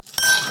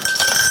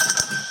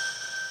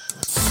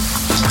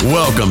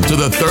Welcome to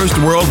the Thirst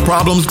World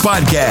Problems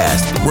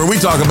Podcast, where we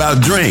talk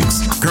about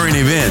drinks, current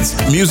events,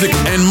 music,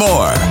 and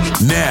more.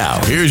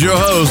 Now, here's your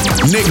host,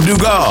 Nick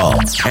Dugal,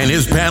 and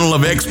his panel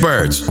of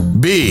experts,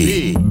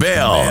 B,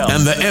 Bell,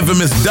 and the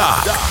infamous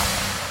Doc.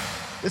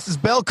 This is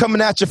Bell coming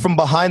at you from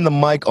behind the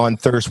mic on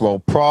Thirst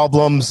World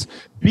Problems.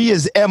 B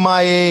is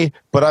MIA,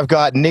 but I've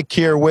got Nick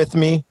here with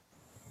me.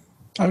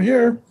 I'm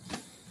here.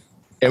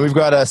 And we've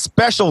got a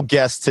special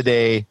guest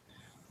today,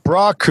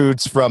 Brock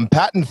Coots from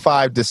Patent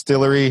 5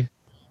 Distillery.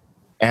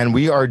 And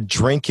we are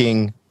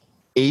drinking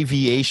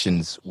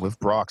Aviations with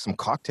Brock, some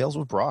cocktails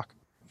with Brock.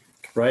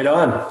 Right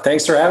on.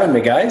 Thanks for having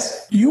me,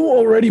 guys. You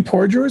already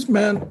poured yours?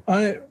 Man,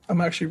 I'm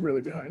actually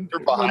really behind.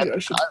 You're behind.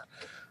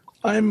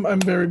 I'm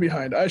very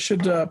behind. I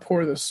should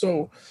pour this.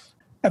 So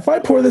if I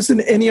pour this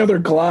in any other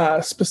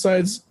glass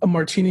besides a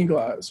martini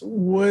glass,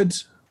 would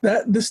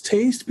this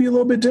taste be a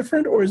little bit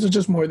different, or is it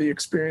just more the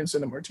experience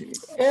in a martini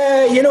glass?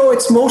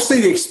 It's mostly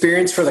the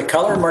experience for the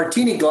color.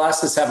 Martini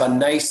glasses have a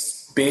nice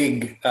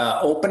big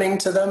opening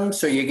to them,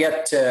 so you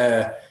get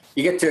to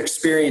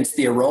experience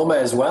the aroma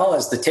as well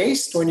as the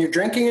taste when you're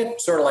drinking it,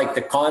 sort of like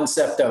the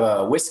concept of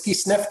a whiskey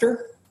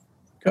snifter.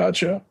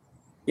 Gotcha.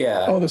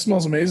 Yeah. Oh, this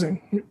smells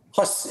amazing.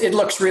 Plus, it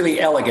looks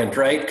really elegant,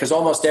 right? Because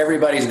almost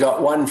everybody's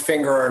got one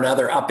finger or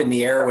another up in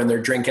the air when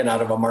they're drinking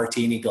out of a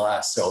martini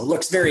glass, so it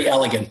looks very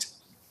elegant.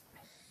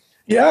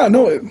 Yeah,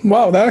 no,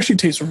 wow, that actually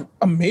tastes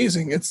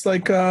amazing. It's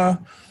like,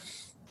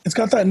 it's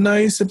got that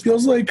nice, it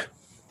feels like,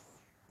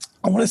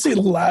 I want to say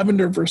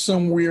lavender for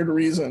some weird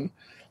reason,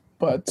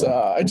 but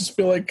I just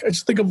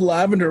think of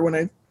lavender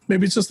when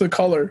maybe it's just the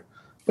color,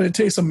 but it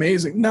tastes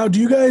amazing. Now, are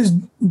you guys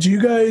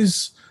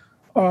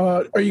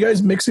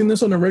mixing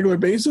this on a regular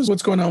basis?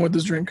 What's going on with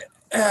this drink?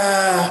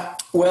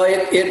 Well,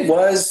 it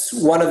was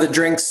one of the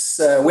drinks.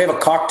 We have a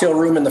cocktail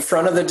room in the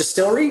front of the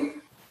distillery,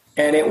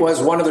 and it was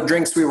one of the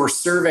drinks we were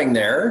serving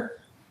there.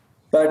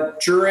 But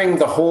during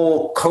the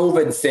whole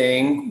COVID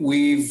thing,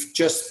 we've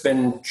just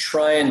been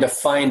trying to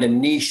find a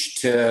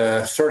niche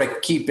to sort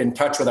of keep in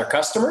touch with our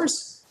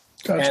customers.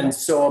 Gotcha. And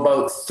so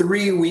about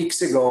 3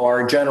 weeks ago,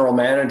 our general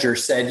manager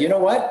said, you know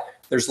what?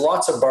 There's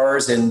lots of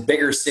bars in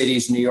bigger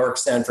cities, New York,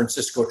 San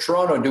Francisco,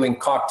 Toronto, doing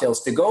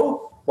cocktails to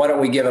go. Why don't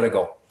we give it a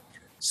go?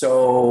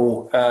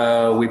 So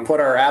we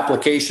put our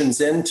applications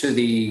into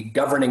the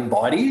governing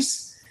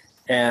bodies,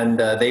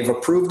 and they've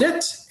approved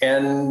it.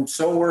 And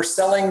so we're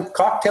selling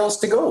cocktails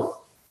to go.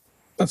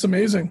 That's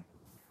amazing.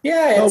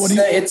 Yeah,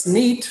 it's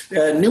neat.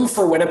 New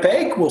for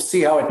Winnipeg. We'll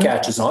see how it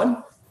catches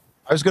on.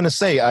 I was going to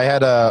say, I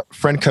had a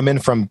friend come in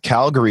from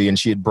Calgary, and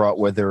she had brought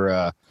with her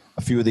a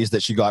few of these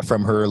that she got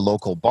from her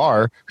local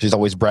bar. She's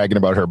always bragging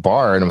about her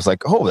bar, and I was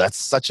like, oh, that's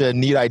such a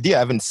neat idea. I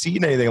haven't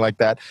seen anything like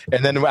that.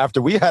 And then after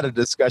we had a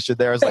discussion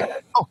there, I was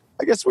like, oh,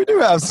 I guess we do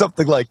have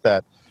something like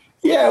that.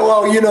 Yeah,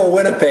 well,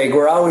 Winnipeg,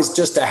 we're always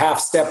just a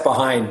half step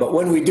behind, but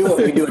when we do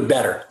it, we do it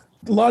better.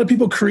 A lot of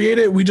people create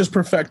it, we just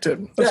perfect it.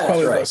 That's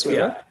probably right. The best way.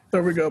 Yeah.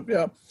 There we go.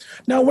 Yeah.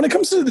 Now, when it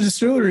comes to the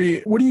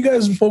distillery, what are you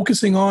guys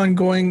focusing on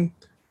going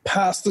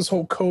past this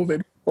whole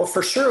COVID? Well,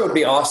 for sure, it would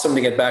be awesome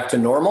to get back to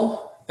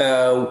normal.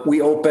 We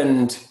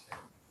opened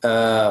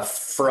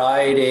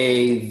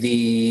Friday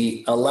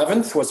the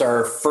 11th was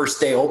our first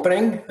day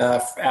opening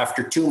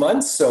after 2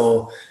 months.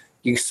 So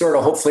you sort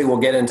of hopefully we'll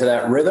get into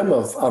that rhythm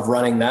of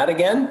running that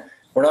again.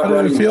 We're not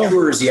running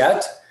tours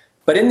yet.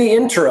 But in the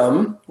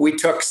interim, we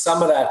took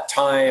some of that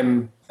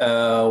time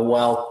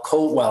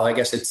I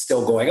guess it's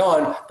still going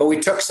on, but we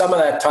took some of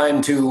that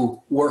time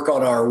to work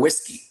on our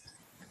whiskey.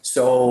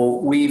 So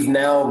we've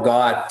now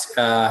got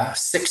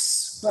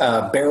 6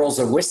 barrels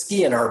of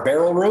whiskey in our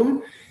barrel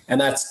room,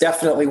 and that's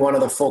definitely one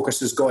of the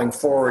focuses going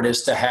forward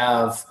is to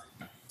have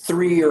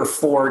 3 or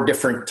 4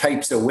 different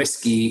types of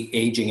whiskey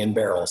aging in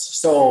barrels.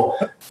 So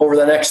over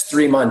the next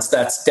 3 months,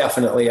 that's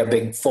definitely a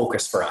big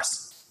focus for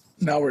us.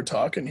 Now we're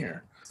talking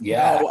here.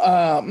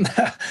 Yeah.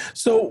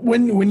 So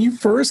when you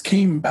first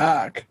came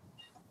back,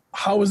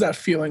 how was that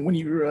feeling when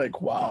you were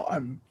like, wow,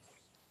 I'm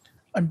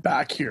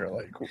back here?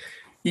 Like,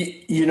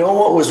 you know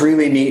what was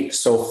really neat?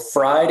 So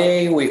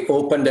Friday we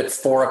opened at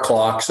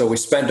 4:00. So we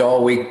spent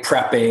all week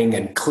prepping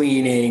and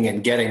cleaning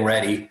and getting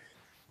ready.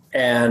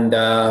 And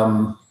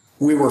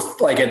we were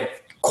like at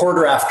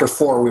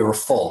 4:15, we were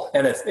full,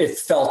 and it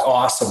felt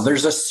awesome.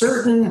 There's a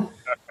certain,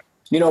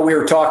 we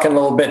were talking a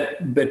little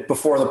bit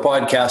before the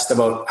podcast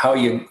about how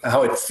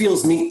it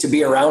feels neat to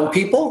be around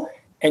people,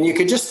 and you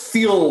could just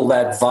feel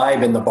that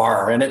vibe in the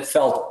bar, and it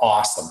felt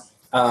awesome.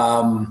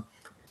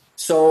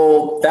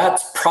 So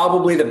that's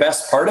probably the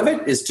best part of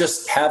it, is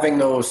just having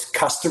those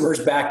customers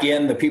back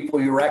in, the people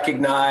you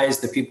recognize,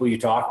 the people you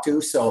talk to.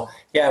 So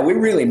yeah, we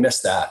really miss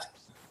that.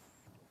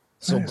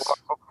 So nice.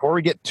 Before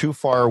we get too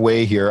far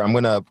away here, I'm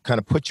going to kind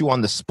of put you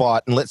on the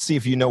spot, and let's see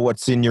if you know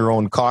what's in your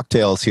own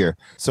cocktails here.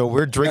 So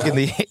we're drinking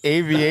the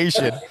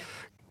Aviation.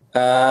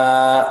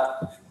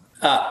 I'm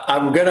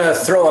going to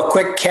throw a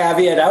quick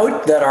caveat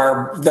out that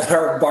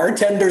our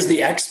bartender's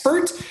the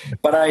expert,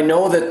 but I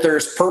know that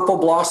there's Purple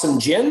Blossom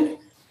Gin.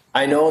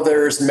 I know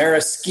there's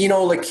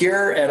Maraschino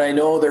liqueur, and I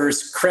know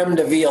there's Creme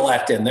de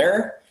Violette in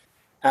there.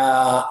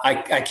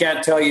 I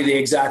can't tell you the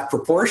exact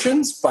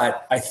proportions,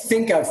 but I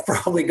think I've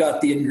probably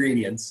got the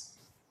ingredients.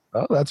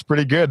 Oh, that's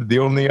pretty good. The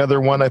only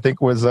other one I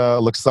think was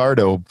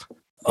Luxardo.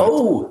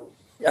 Oh,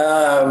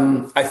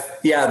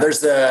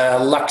 there's a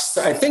Lux.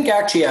 I think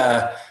actually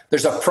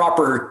there's a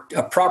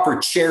proper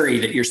cherry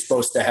that you're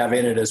supposed to have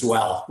in it as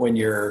well when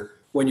you're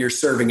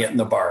serving it in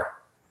the bar.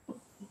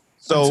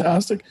 So,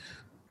 Fantastic.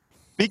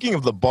 Speaking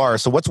of the bar,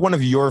 so what's one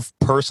of your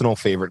personal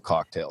favorite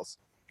cocktails?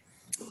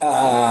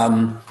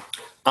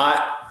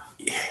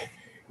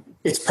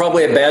 It's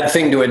probably a bad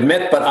thing to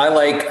admit, but I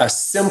like a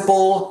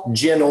simple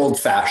gin old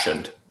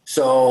fashioned.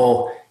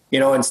 So,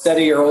 instead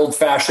of your old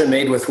fashioned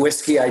made with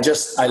whiskey, I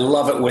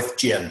love it with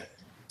gin.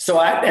 So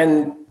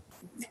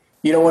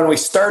when we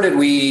started,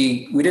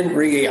 we didn't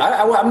really,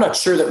 I'm not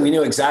sure that we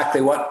knew exactly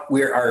what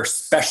our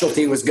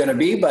specialty was going to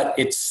be, but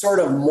it sort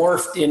of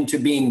morphed into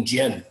being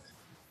gin.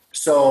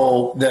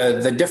 So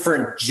the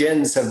different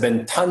gins have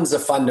been tons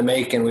of fun to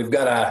make. And we've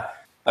got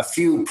a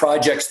few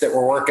projects that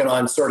we're working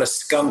on, sort of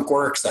Skunk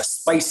Works, a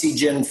spicy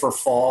gin for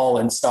fall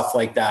and stuff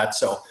like that.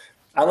 So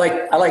I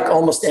like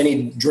almost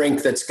any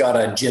drink that's got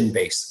a gin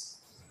base.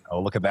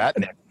 Oh, look at that.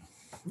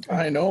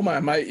 I know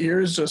my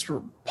ears just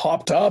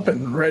popped up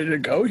and ready to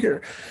go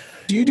here.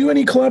 Do you do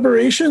any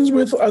collaborations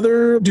with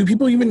do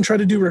people even try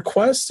to do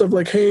requests of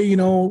like, hey,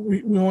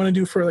 we want to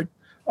do for like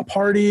a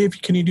party,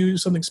 can you do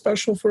something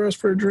special for us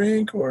for a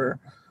drink or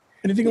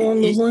anything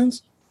along those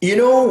lines?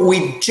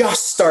 We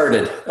just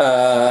started.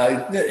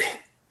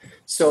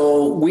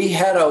 So we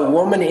had a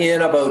woman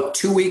in about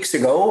 2 weeks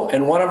ago,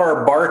 and one of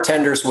our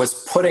bartenders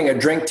was putting a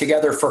drink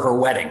together for her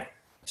wedding.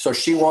 So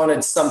she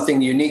wanted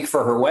something unique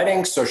for her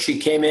wedding. So she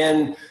came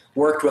in,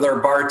 worked with our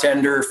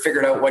bartender,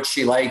 figured out what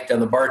she liked,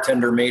 and the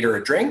bartender made her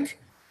a drink.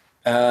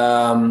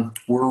 We're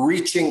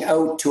reaching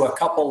out to a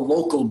couple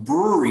local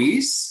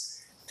breweries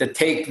to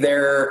take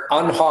their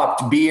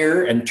unhopped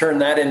beer and turn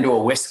that into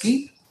a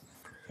whiskey.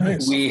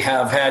 Nice. We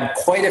have had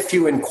quite a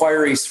few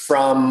inquiries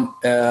from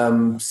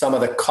some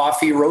of the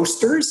coffee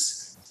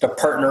roasters to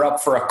partner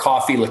up for a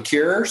coffee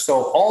liqueur.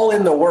 So all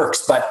in the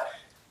works, but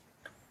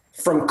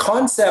from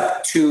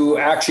concept to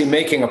actually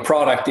making a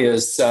product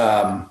is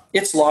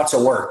it's lots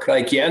of work.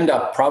 Like you end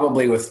up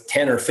probably with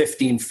 10 or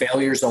 15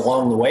 failures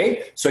along the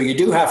way. So you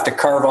do have to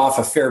carve off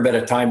a fair bit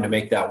of time to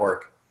make that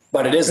work,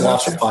 but it is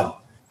lots of fun.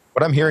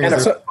 What I'm hearing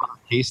is there's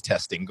taste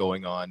testing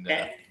going on.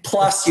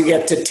 Plus you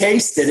get to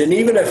taste it. And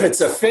even if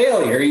it's a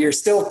failure, you're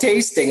still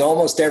tasting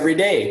almost every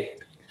day.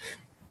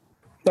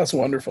 That's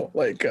wonderful.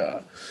 Like,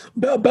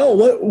 Belle,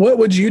 what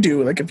would you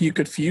do? Like if you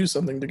could fuse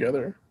something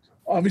together?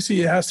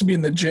 Obviously it has to be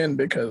in the gin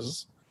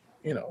because,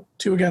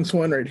 2 against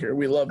 1 right here.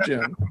 We love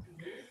gin.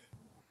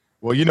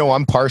 Well,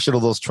 I'm partial to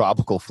those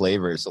tropical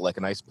flavors. So like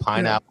a nice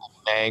pineapple,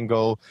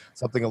 mango,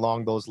 something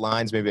along those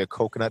lines, maybe a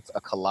coconut,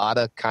 a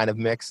colada kind of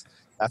mix.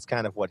 That's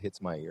kind of what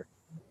hits my ear.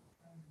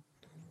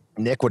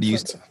 Nick, what do you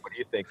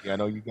think? I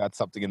know you got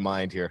something in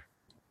mind here.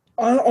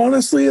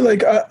 Honestly,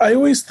 like I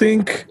always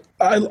think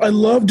I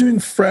love doing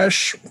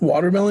fresh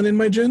watermelon in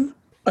my gin.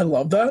 I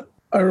love that.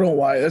 I don't know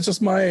why. That's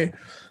just my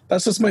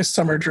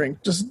summer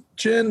drink. Just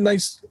gin,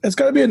 nice. It's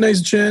got to be a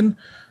nice gin,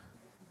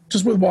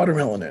 just with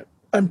watermelon in it.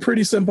 I'm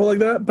pretty simple like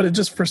that, but it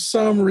just for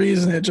some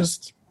reason it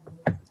just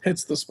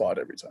hits the spot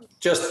every time.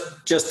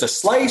 Just a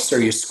slice,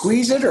 or you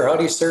squeeze it, or how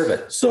do you serve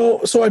it?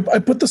 So I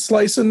put the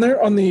slice in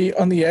there on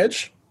the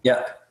edge.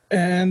 Yeah.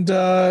 And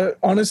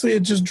honestly,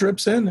 it just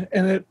drips in,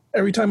 and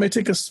every time I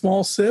take a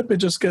small sip, it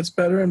just gets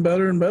better and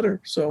better and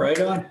better. So right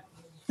on.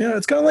 Yeah,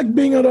 it's kind of like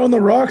being out on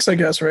the rocks, I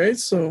guess, right?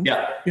 So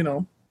yeah,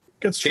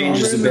 gets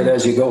changes a bit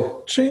as you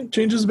go.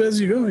 Changes a bit as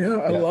you go.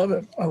 Yeah, I love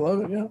it.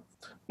 Yeah.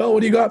 Belle, what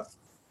do you got?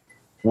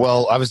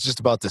 Well, I was just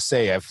about to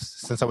say,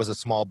 since I was a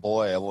small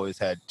boy, I've always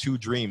had 2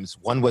 dreams.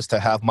 One was to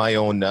have my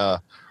own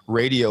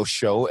radio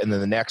show, and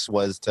then the next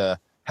was to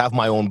have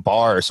my own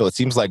bar. So it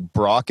seems like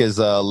Brock is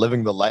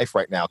living the life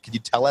right now. Can you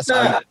tell us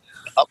how you ended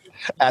up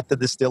at the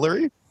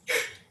distillery?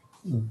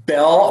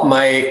 Belle,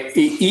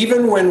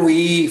 even when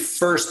we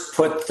first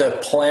put the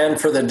plan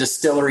for the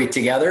distillery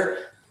together,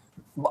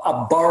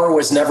 a bar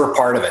was never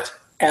part of it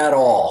at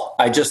all.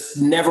 I just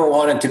never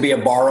wanted to be a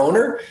bar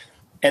owner.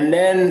 And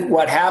then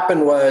what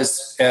happened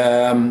was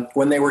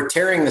when they were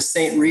tearing the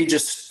St.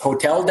 Regis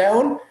Hotel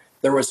down,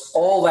 there was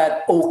all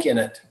that oak in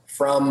it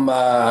from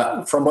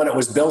when it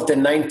was built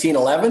in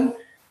 1911.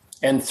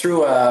 And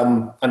through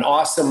an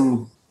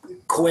awesome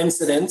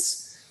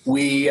coincidence,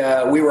 we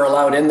were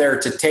allowed in there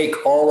to take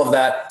all of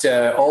that,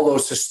 all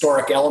those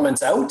historic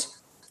elements out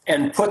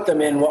and put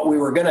them in what we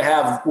were going to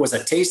have was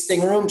a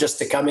tasting room just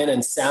to come in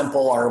and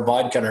sample our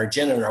vodka and our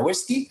gin and our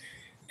whiskey.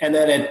 And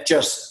then it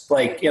just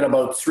in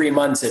about 3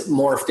 months, it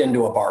morphed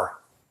into a bar.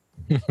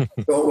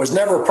 So it was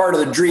never part of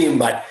the dream,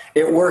 but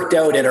it worked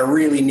out in a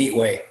really neat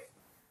way.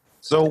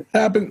 So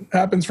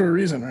happens for a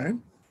reason, right?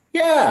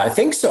 Yeah, I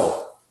think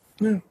so.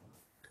 Yeah.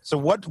 So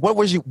what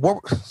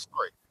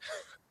sorry,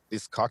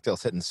 these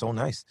cocktails hitting so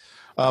nice.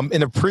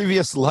 In a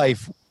previous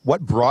life,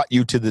 what brought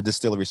you to the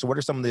distillery? So what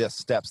are some of the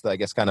steps that I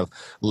guess kind of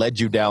led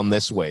you down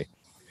this way?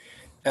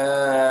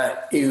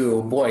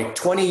 Ew, boy,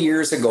 20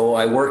 years ago,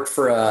 I worked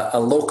for a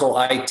local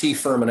IT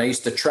firm, and I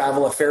used to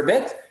travel a fair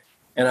bit.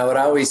 And I would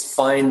always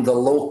find the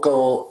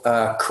local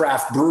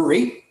craft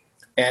brewery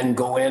and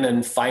go in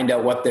and find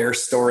out what their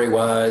story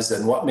was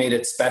and what made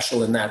it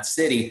special in that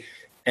city.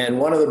 And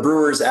one of the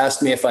brewers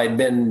asked me if I'd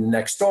been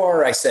next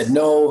door. I said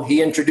no.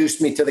 He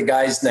introduced me to the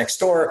guys next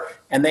door,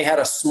 and they had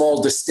a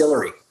small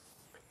distillery.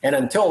 And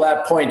until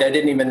that point, I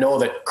didn't even know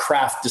that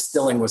craft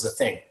distilling was a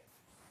thing.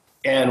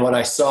 And when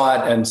I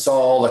saw it and saw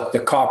all the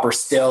copper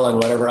still and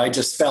whatever, I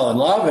just fell in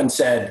love and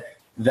said,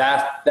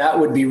 that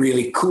would be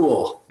really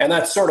cool. And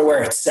that's sort of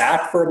where it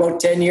sat for about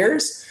 10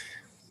 years.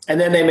 And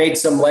then they made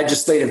some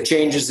legislative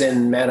changes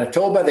in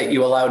Manitoba that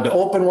you allowed to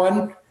open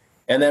one.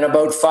 And then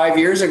about 5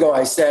 years ago,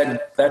 I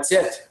said, that's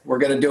it. We're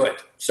going to do it.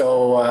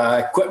 So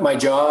I quit my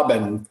job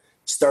and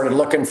started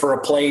looking for a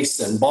place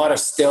and bought a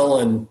still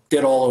and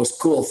did all those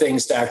cool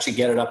things to actually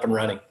get it up and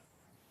running.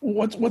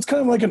 What's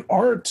kind of like an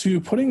art to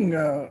putting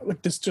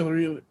like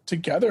distillery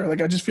together?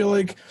 Like I feel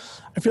like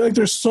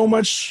there's so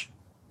much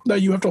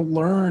that you have to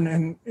learn,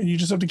 and you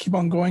just have to keep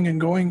on going and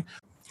going.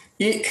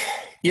 You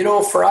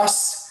know, for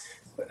us,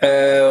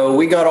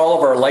 we got all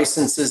of our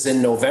licenses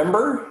in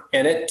November,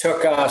 and it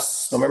took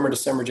us November,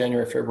 December,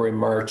 January, February,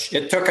 March.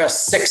 It took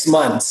us 6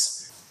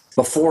 months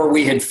before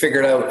we had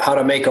figured out how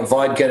to make a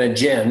vodka and a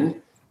gin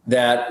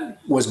that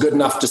was good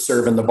enough to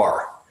serve in the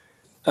bar.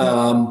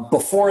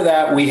 Before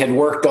that, we had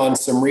worked on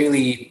some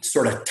really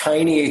sort of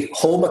tiny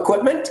home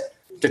equipment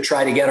to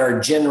try to get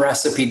our gin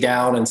recipe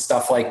down and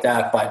stuff like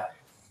that. But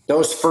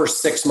those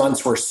first 6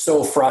 months were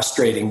so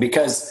frustrating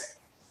because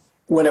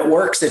when it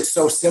works, it's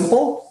so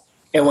simple.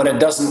 And when it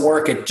doesn't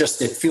work, it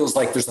feels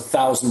like there's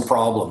 1,000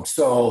 problems.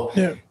 So,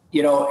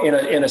 you know,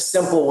 in a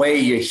simple way,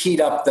 you heat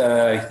up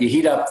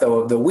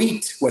the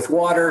wheat with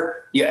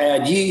water, you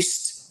add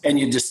yeast, and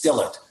you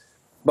distill it.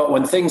 But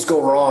when things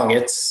go wrong,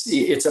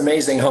 it's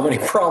amazing how many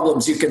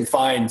problems you can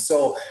find.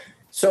 So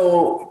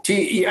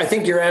I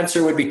think your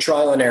answer would be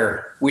trial and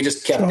error. We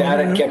just kept at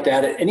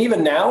it. And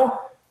even now,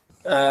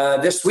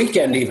 this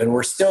weekend even,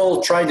 we're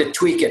still trying to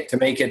tweak it to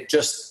make it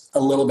just a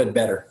little bit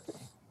better.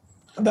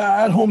 The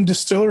at-home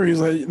distilleries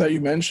that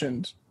you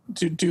mentioned,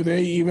 do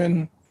they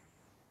even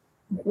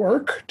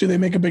work? Do they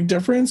make a big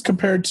difference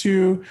compared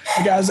to,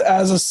 like, as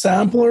a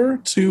sampler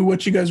to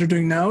what you guys are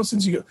doing now?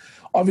 Since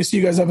obviously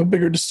you guys have a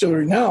bigger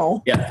distillery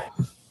now. Yeah.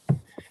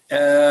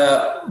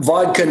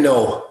 Vodka,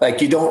 no.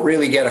 Like, you don't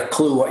really get a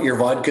clue what your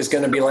vodka is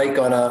going to be like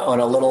on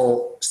a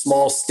little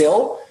small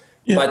still.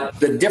 Yeah. But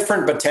the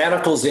different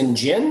botanicals in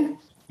gin,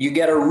 you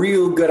get a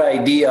real good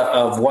idea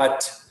of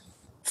what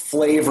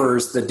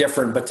flavors the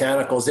different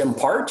botanicals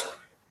impart.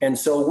 And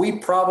so we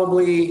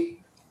probably,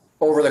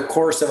 over the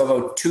course of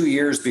about 2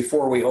 years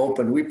before we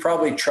opened, we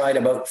probably tried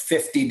about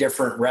 50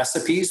 different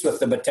recipes with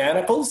the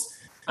botanicals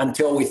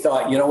until we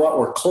thought, you know what,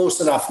 we're close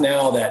enough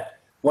now that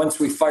once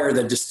we fire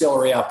the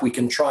distillery up, we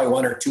can try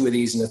 1 or 2 of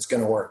these and it's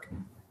going to work.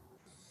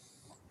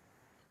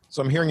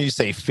 So I'm hearing you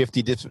say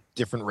 50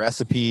 different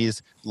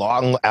recipes,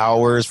 long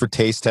hours for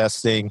taste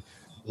testing,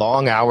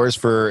 long hours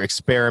for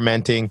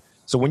experimenting.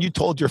 So when you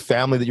told your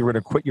family that you were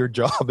going to quit your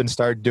job and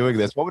start doing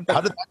this, how did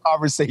that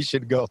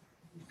conversation go?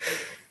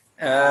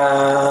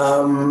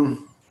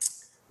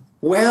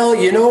 Well,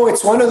 you know,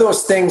 it's one of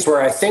those things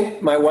where I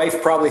think my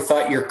wife probably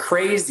thought you're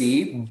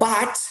crazy,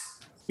 but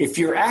if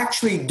you're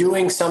actually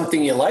doing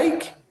something you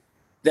like,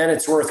 then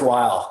it's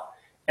worthwhile.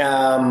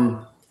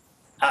 I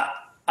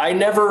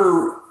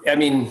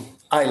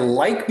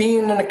like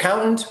being an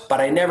accountant,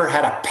 but I never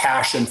had a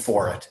passion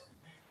for it.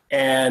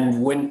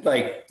 And when,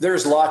 like,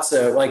 there's lots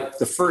of, like,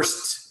 the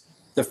first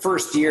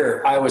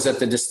year I was at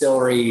the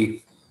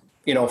distillery,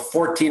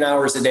 14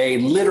 hours a day,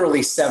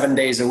 literally 7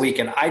 days a week.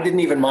 And I didn't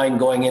even mind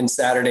going in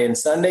Saturday and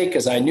Sunday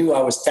because I knew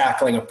I was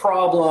tackling a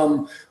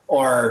problem,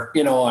 or,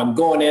 I'm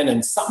going in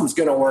and something's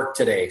going to work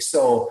today.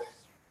 So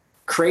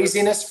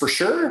craziness for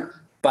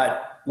sure.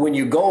 But when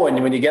you go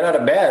and when you get out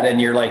of bed and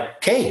you're like,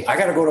 okay, I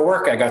got to go to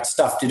work, I got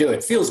stuff to do,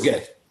 it feels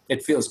good.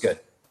 It feels good.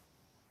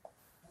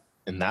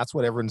 And that's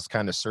what everyone's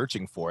kind of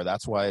searching for.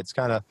 That's why it's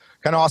kind of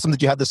awesome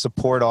that you had the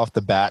support off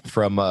the bat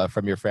from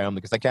your family,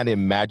 because I can't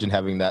imagine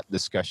having that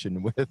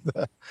discussion with.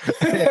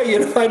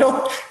 I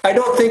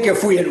don't think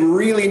if we had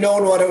really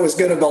known what it was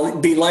going to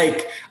be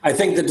like, I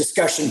think the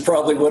discussion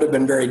probably would have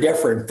been very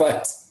different.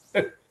 But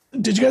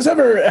did you guys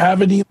ever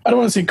have any? I don't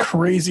want to say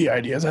crazy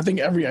ideas. I think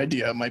every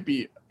idea might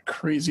be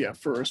crazy at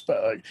first,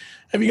 but like,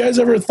 have you guys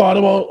ever thought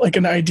about like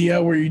an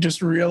idea where you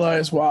just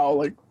realize, wow,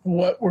 like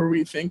what were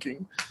we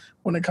thinking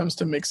when it comes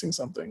to mixing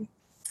something?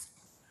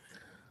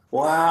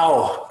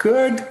 Wow,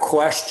 good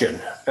question.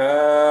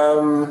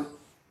 I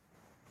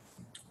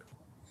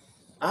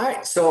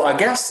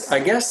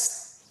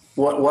guess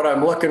what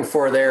I'm looking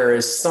for there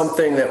is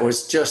something that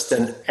was just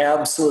an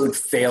absolute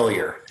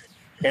failure.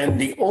 And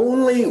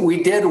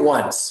we did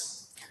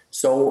once.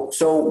 So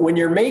when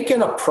you're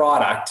making a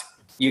product,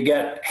 you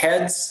get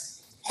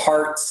heads,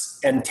 hearts,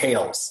 and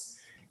tails.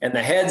 And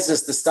the heads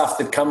is the stuff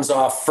that comes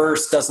off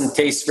first, doesn't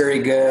taste very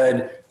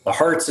good. The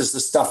hearts is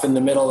the stuff in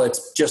the middle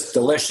that's just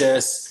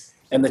delicious.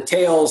 And the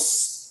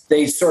tails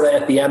they sort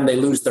of at the end, they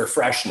lose their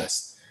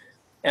freshness.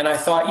 And I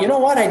thought, you know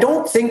what? I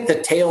don't think the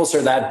tails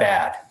are that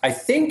bad. I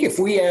think if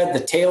we add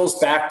the tails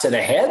back to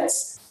the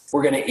heads,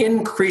 we're going to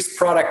increase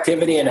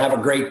productivity and have a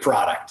great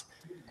product.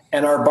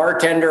 And our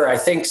bartender, I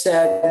think,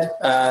 said,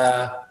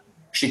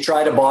 she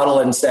tried a bottle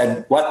and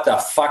said, "What the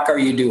fuck are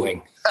you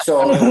doing?"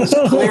 So it was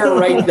clear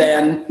right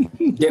then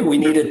that we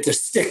needed to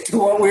stick to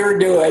what we were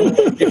doing.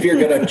 If you're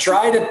going to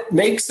try to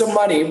make some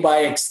money by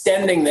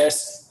extending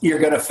this, you're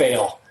going to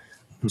fail.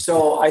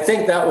 So I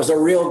think that was a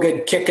real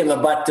good kick in the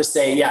butt to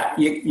say, yeah,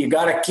 you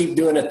got to keep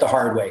doing it the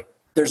hard way.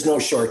 There's no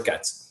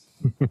shortcuts.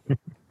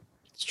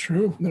 It's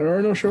true. There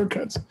are no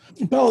shortcuts.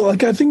 Well,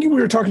 like I think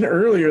we were talking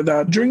earlier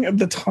that during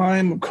the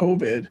time of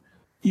COVID,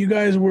 you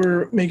guys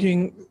were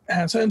making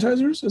hand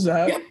sanitizers. Is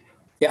that?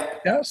 Yeah.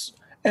 Yes.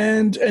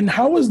 And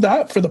how was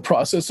that for the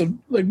process of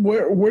like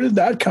where did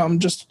that come?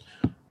 Just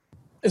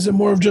is it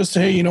more of just,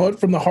 hey, you know what,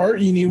 from the heart,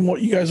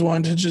 you guys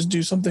wanted to just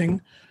do something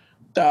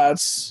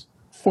that's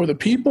for the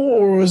people,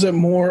 or was it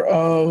more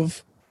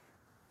of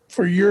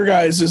for your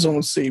guys'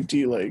 own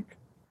safety? Like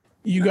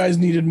you guys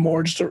needed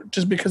more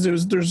just because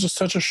there's just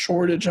such a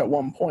shortage at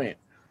one point.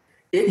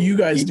 You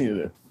guys needed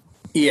it.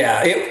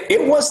 Yeah,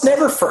 it was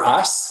never for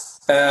us.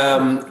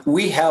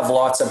 We have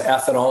lots of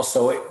ethanol,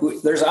 so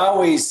there's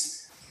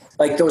always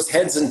like those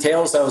heads and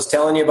tails I was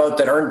telling you about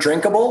that aren't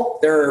drinkable.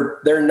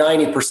 They're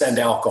 90%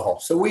 alcohol.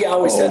 So we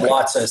always had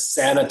lots of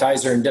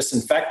sanitizer and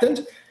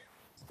disinfectant.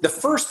 The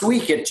first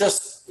week,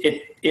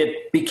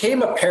 it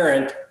became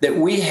apparent that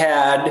we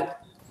had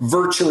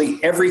virtually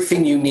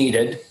everything you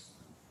needed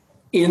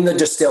in the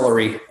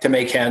distillery to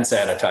make hand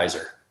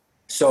sanitizer.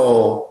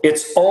 So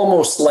it's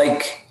almost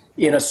like,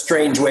 in a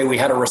strange way, we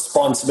had a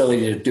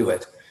responsibility to do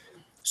it.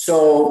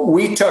 So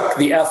we took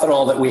the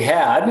ethanol that we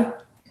had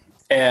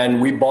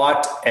and we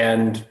bought,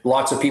 and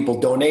lots of people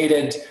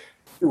donated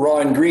raw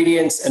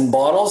ingredients and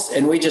bottles.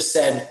 And we just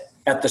said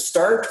at the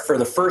start, for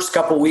the first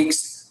couple of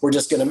weeks, we're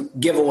just going to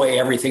give away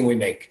everything we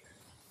make.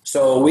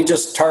 So we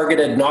just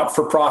targeted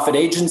not-for-profit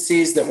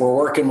agencies that were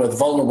working with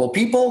vulnerable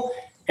people,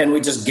 and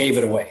we just gave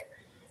it away.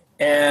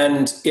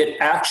 And it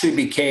actually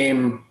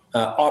became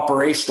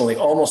operationally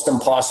almost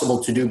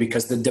impossible to do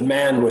because the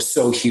demand was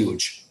so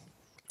huge.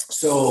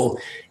 So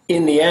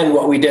in the end,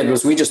 what we did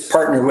was we just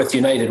partnered with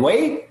United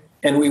Way,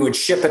 and we would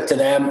ship it to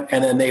them,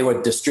 and then they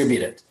would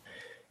distribute it.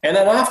 And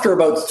then after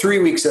about 3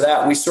 weeks of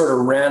that, we sort of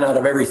ran out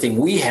of everything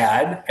we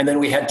had, and then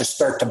we had to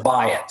start to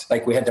buy it.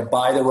 Like we had to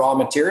buy the raw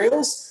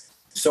materials.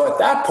 So at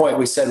that point,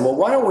 we said, well,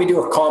 why don't we do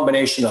a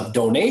combination of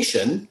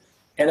donation?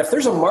 And if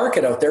there's a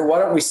market out there, why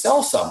don't we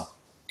sell some?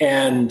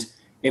 And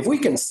if we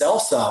can sell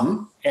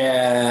some,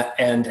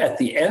 and at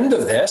the end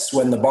of this,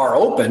 when the bar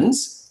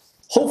opens,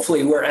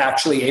 hopefully we're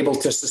actually able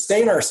to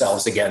sustain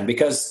ourselves again.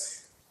 Because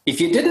if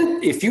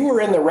you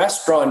were in the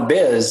restaurant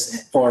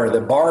biz or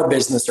the bar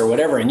business or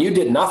whatever, and you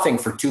did nothing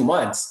for 2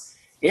 months,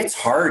 it's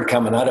hard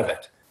coming out of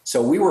it.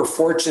 So we were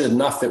fortunate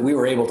enough that we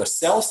were able to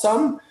sell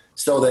some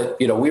so that,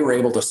 we were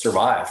able to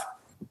survive.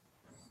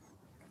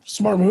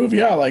 Smart move.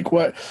 Yeah. Like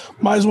what,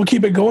 might as well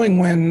keep it going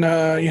when,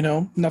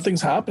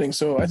 nothing's happening.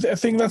 So I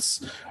think that's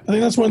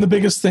one of the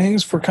biggest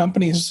things for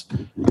companies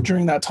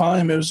during that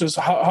time. It was just,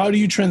 how do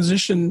you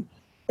transition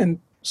and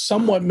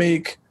somewhat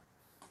make,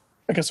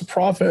 I guess, a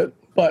profit,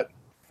 but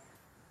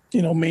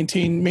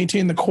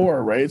maintain the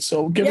core, right?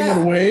 So giving it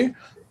away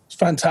is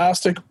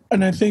fantastic.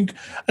 And I think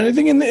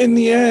in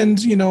the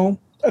end,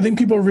 I think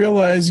people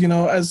realize,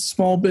 as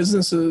small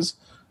businesses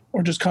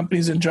or just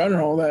companies in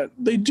general, that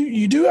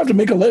you do have to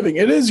make a living.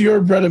 It is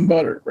your bread and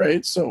butter,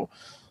 right? So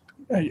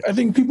I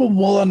think people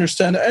will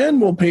understand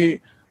and will pay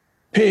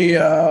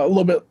a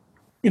little bit,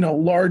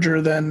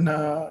 larger than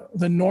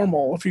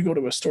normal if you go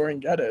to a store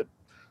and get it.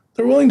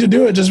 They're willing to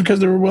do it just because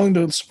they're willing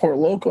to support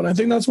local. And I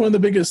think that's one of the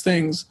biggest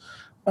things.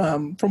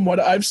 From what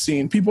I've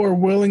seen, people are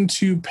willing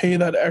to pay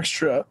that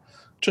extra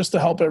just to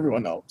help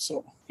everyone out.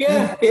 So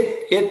yeah,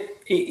 it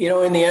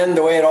in the end,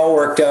 the way it all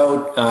worked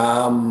out.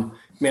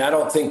 I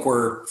don't think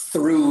we're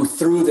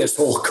through this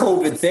whole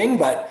COVID thing,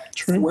 but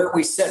where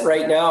we sit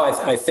right now,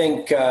 I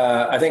think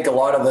a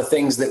lot of the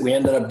things that we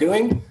ended up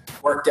doing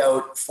worked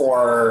out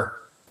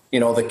for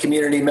the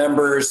community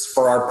members,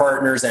 for our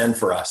partners, and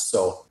for us.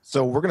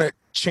 So we're gonna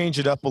change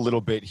it up a little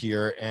bit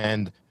here,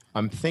 and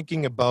I'm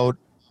thinking about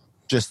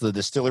just the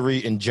distillery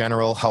in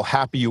general, how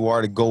happy you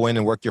are to go in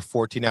and work your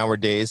 14-hour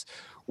days.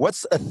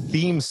 What's a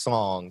theme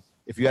song,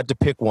 if you had to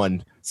pick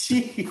one,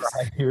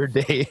 your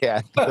day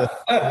at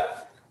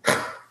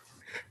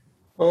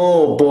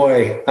Oh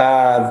boy.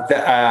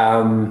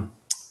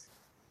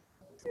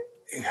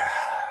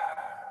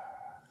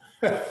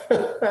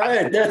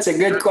 That's a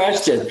good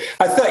question.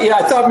 I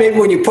thought maybe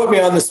when you put me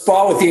on the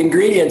spot with the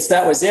ingredients,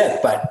 that was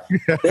it. But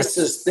this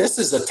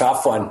is a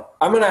tough one.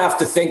 I'm going to have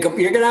to think.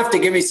 You're going to have to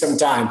give me some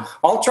time.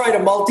 I'll try to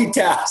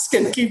multitask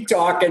and keep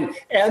talking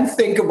and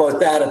think about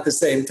that at the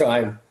same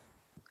time.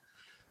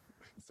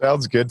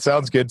 Sounds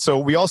good. So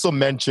we also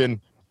mentioned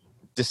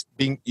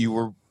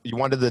you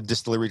wanted the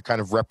distillery to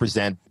kind of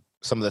represent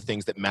some of the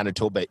things that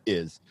Manitoba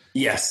is.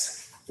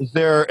 Yes. Is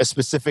there a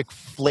specific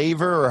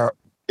flavor, or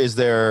is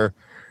there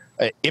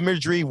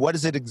imagery. What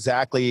is it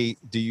exactly?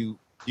 Do you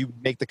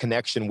make the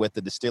connection with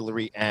the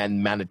distillery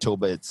and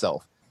Manitoba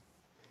itself?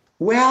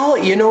 Well,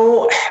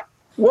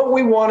 what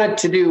we wanted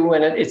to do,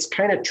 and it's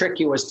kind of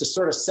tricky, was to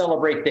sort of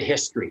celebrate the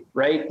history,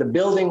 right? The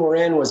building we're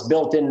in was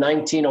built in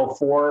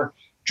 1904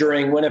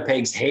 during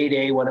Winnipeg's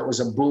heyday when it was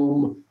a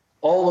boom.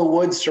 All the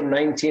woods from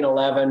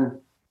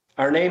 1911.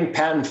 Our name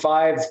Patent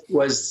 5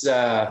 was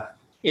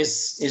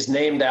is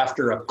named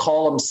after a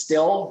column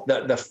still.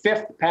 The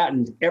fifth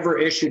patent ever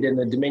issued in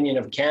the Dominion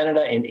of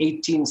Canada in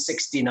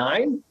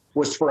 1869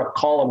 was for a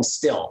column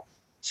still.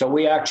 So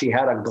we actually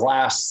had a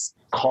glass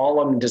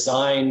column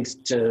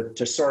designed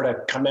to sort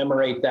of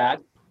commemorate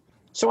that.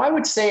 So I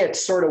would say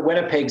it's sort of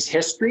Winnipeg's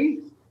history.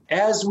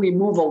 As we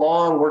move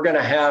along, we're going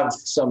to have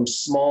some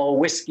small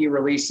whiskey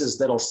releases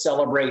that'll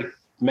celebrate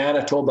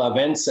Manitoba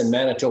events and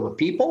Manitoba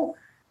people.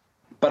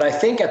 But I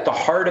think at the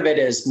heart of it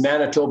is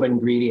Manitoba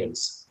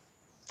ingredients.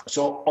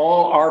 So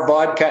all our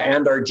vodka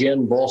and our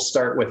gin both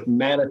start with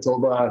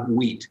Manitoba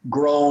wheat,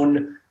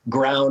 grown,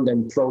 ground,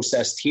 and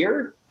processed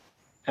here.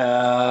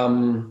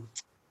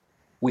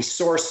 We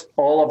source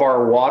all of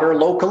our water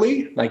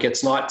locally. Like,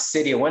 it's not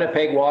City of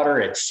Winnipeg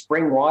water, it's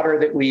spring water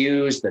that we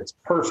use that's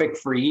perfect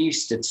for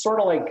yeast. It's sort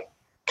of like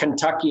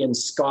Kentucky and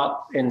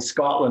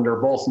Scotland are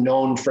both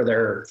known for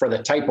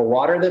the type of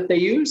water that they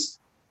use.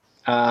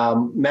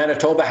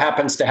 Manitoba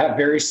happens to have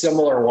very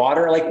similar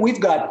water. Like, we've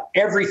got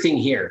everything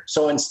here.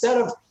 So instead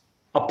of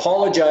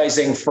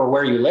apologizing for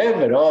where you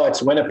live and,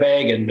 it's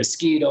Winnipeg and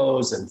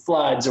mosquitoes and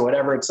floods or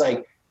whatever, it's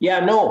like, yeah,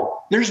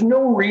 no, there's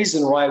no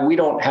reason why we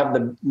don't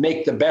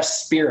make the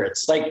best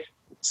spirits. Like,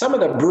 some of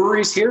the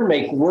breweries here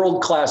make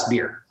world-class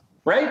beer,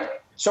 right?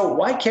 So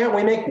why can't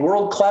we make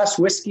world-class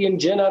whiskey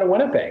and gin out of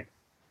Winnipeg?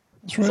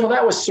 Right. So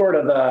that was sort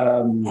of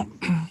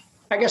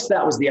I guess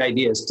that was the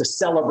idea, is to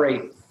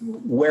celebrate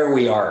where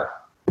we are.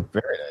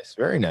 Very nice.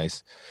 Very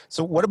nice.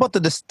 So what about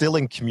the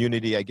distilling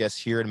community, I guess,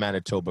 here in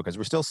Manitoba? Because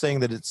we're still saying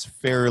that it's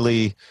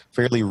fairly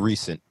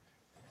recent.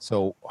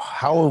 So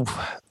how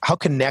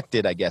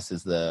connected, I guess,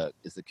 is the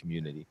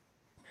community?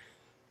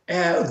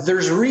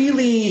 There's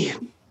really,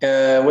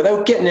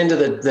 without getting into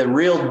the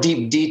real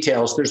deep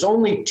details, there's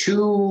only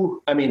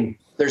two. I mean,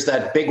 there's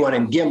that big one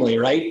in Gimli,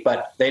 right?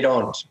 But I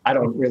don't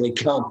really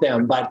count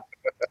them. But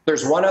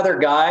there's one other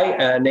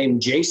guy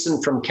named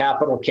Jason from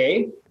Capital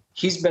K.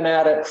 He's been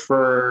at it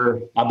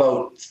for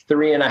about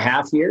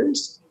 3.5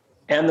 years.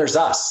 And there's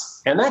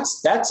us. And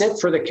that's it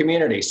for the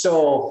community.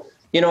 So,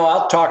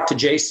 I'll talk to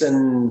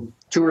Jason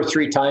 2 or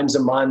 3 times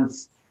a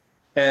month.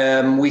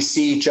 We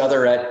see each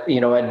other at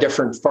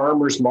different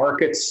farmers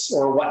markets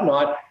or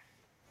whatnot.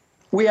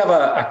 We have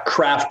a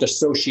craft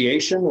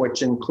association,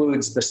 which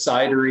includes the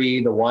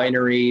cidery, the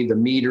winery, the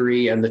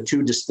meadery, and the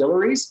 2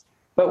 distilleries.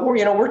 But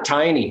we're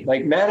tiny.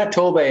 Like,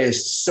 Manitoba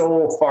is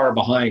so far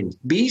behind.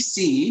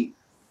 BC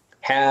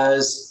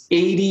has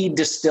 80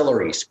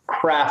 distilleries,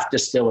 craft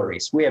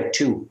distilleries. We have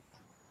 2.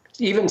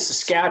 Even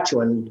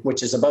Saskatchewan,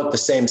 which is about the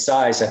same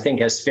size, I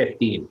think has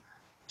 15.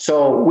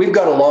 So we've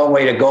got a long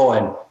way to go,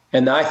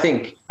 and I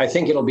think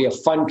it'll be a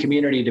fun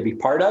community to be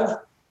part of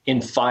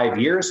in 5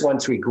 years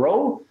once we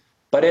grow.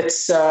 But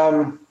it's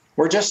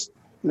we're just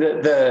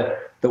the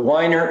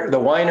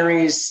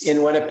wineries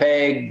in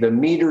Winnipeg, the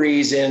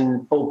meaderies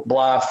in Oak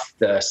Bluff,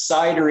 the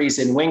cideries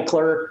in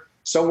Winkler.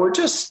 So we're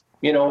just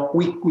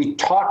we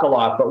talk a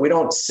lot, but we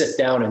don't sit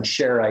down and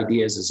share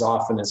ideas as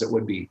often as it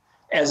would be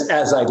as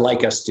I'd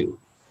like us to.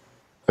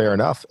 Fair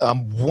enough.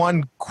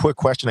 One quick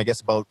question, I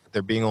guess, about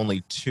there being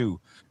only 2.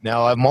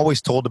 Now, I'm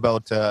always told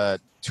about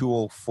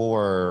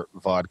 204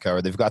 vodka,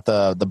 or they've got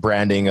the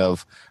branding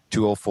of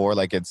 204,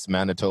 like it's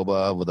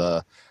Manitoba with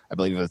I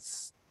believe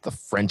it's the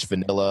French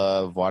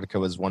vanilla vodka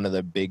was one of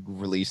the big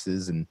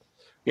releases. And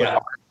yeah,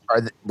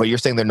 but you're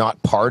saying they're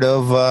not part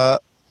of the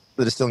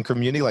distilling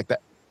community like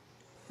that?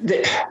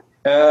 They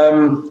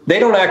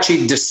don't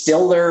actually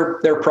distill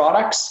their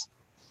products.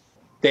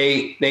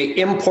 They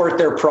import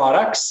their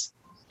products.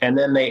 And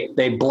then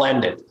they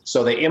blend it.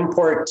 So they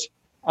import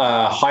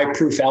high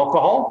proof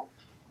alcohol,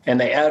 and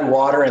they add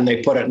water, and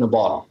they put it in a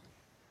bottle.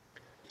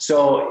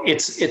 So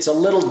it's a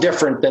little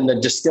different than the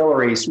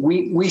distilleries.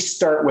 We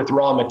start with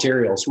raw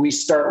materials. We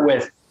start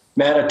with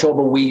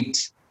Manitoba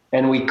wheat,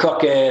 and we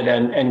cook it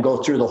and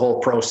go through the whole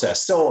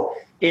process. So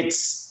they've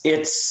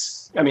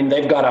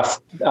got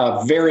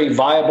a very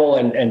viable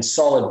and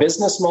solid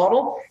business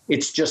model.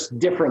 It's just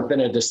different than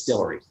a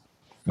distillery.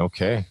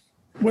 Okay.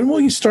 When will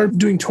you start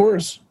doing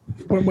tours?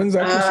 When's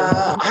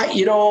that?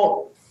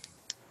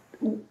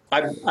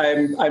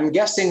 I'm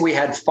guessing we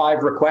had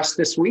 5 requests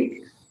this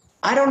week.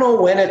 I don't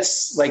know when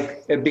it's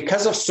like,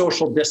 because of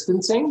social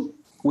distancing,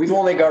 we've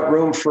only got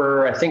room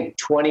for, I think,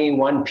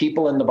 21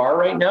 people in the bar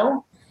right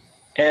now.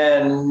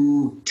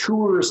 And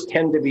tours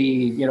tend to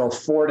be,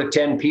 4 to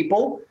 10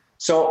 people.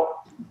 So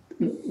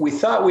we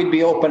thought we'd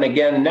be open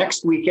again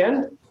next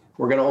weekend.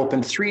 We're going to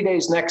open 3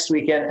 days next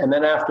weekend. And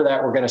then after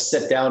that, we're going to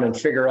sit down and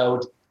figure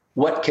out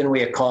what can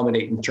we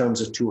accommodate in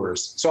terms of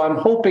tours. So I'm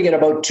hoping in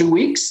about 2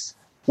 weeks,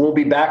 we'll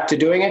be back to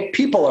doing it.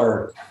 People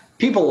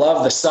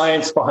love the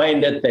science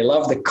behind it. They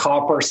love the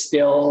copper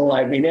still.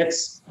 I mean,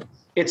 it's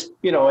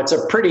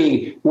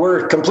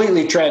we're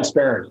completely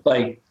transparent.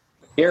 Like,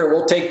 here,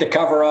 we'll take the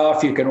cover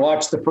off. You can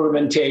watch the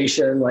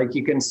fermentation. Like,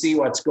 you can see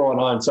what's going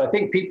on. So I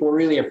think people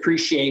really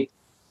appreciate,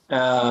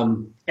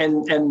 and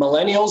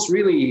millennials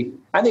really,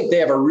 I think they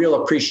have a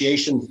real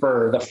appreciation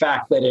for the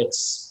fact that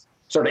it's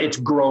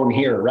grown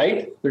here,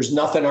 right? There's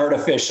nothing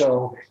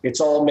artificial. It's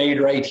all made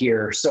right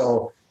here.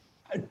 So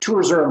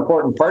tours are an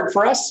important part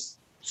for us.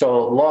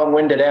 So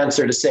long-winded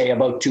answer to say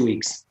about 2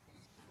 weeks.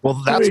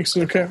 Well, 2 weeks,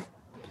 okay.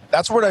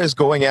 That's what I was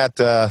going at,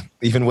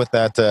 even with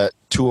that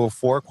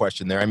 204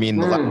 question there. I mean,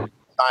 the last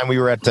time we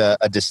were at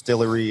a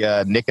distillery,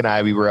 Nick and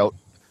I, we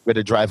had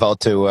to drive out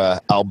to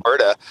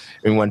Alberta,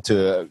 and we went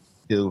to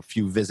do a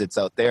few visits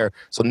out there.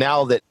 So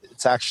now that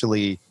it's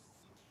actually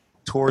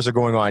tours are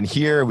going on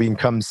here, we can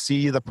come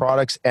see the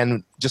products,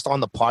 and just on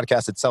the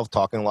podcast itself,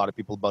 talking to a lot of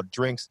people about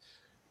drinks.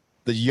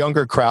 The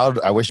younger crowd,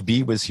 I wish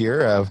B was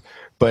here,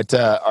 but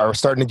are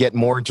starting to get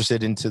more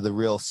interested into the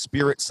real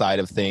spirit side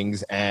of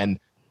things and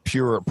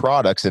pure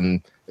products,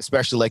 and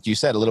especially, like you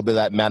said, a little bit of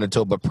that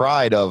Manitoba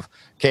pride of,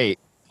 okay,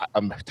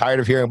 I'm tired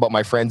of hearing about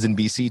my friends in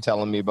BC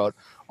telling me about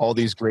all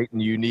these great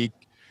and unique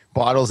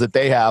bottles that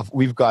they have.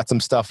 We've got some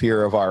stuff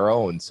here of our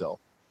own. So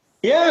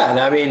yeah, and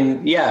I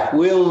mean, yeah,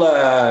 we'll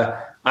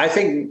I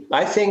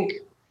think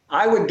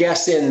I would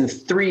guess in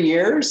 3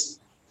 years,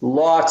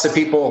 lots of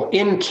people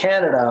in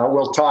Canada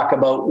will talk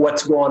about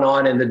what's going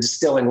on in the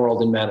distilling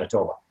world in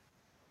Manitoba.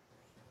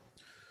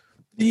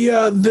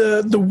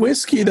 The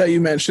whiskey that you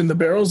mentioned, the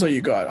barrels that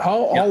you got,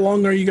 how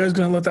long are you guys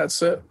going to let that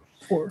sit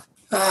for?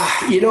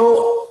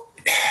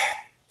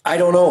 I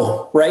don't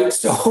know, right?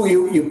 So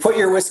you put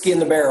your whiskey in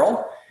the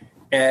barrel.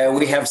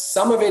 We have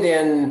some of it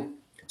in.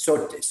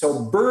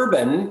 So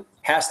bourbon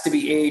has to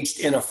be aged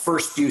in a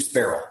first use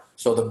barrel.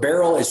 So the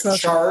barrel is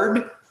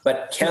charred,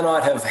 but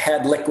cannot have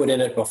had liquid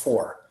in it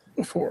before.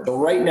 So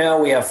right now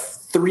we have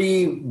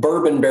 3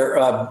 bourbon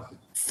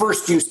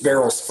first use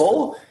barrels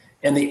full,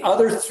 and the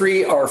other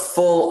 3 are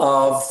full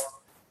of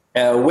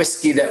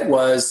whiskey that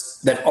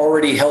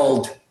already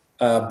held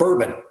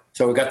bourbon.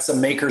 So we got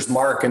some Maker's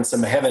Mark and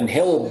some Heaven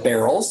Hill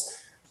barrels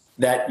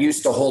that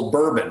used to hold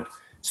bourbon.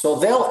 So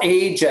they'll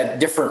age at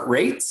different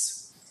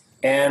rates.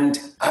 And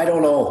I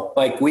don't know,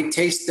 like, we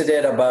tasted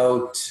it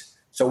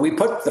so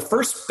the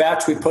first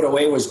batch we put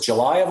away was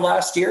July of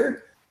last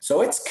year.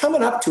 So it's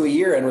coming up to a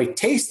year, and we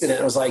tasted it.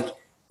 And it was like,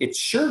 it's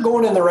sure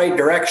going in the right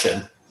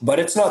direction, but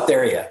it's not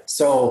there yet.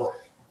 So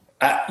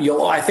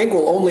I think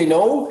we'll only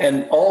know.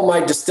 And all my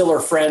distiller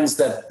friends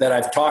that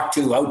I've talked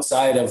to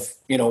outside of,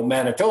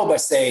 Manitoba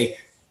say,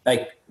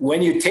 like,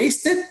 when you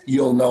taste it,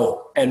 you'll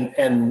know.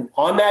 And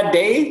on that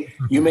day,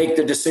 you make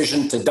the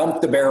decision to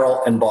dump the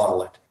barrel and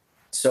bottle it.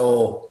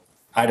 So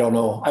I don't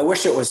know. I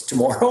wish it was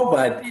tomorrow,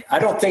 but I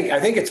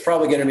think it's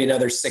probably going to be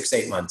another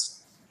 6-8 months.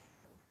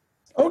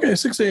 Okay.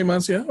 6 to 8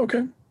 months. Yeah.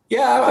 Okay.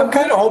 Yeah. I'm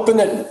kind of hoping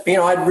that,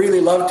 I'd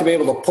really love to be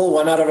able to pull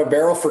one out of a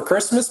barrel for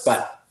Christmas,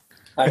 but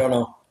I don't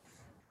know.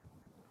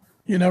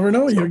 You never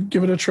know. You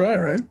give it a try,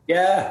 right?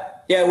 Yeah.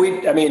 Yeah.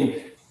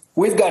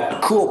 We've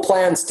got cool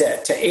plans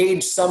to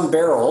age some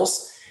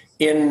barrels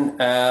in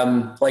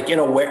a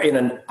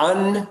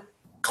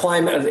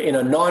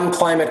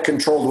non-climate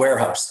controlled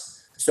warehouse.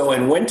 So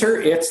in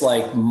winter, it's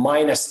like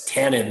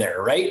 -10 in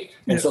there, right?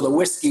 And so the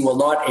whiskey will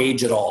not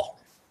age at all.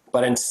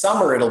 But in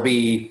summer, it'll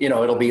be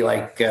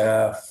like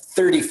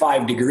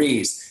 35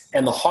 degrees.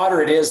 And the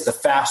hotter it is, the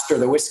faster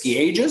the whiskey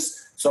ages.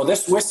 So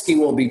this whiskey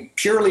will be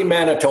purely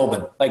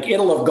Manitoban. Like,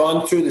 it'll have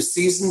gone through the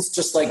seasons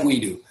just like we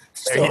do.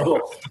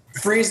 So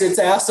freeze its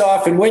ass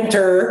off in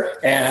winter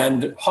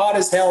and hot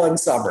as hell in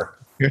summer.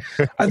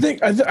 I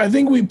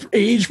think we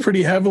age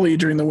pretty heavily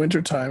during the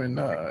winter time in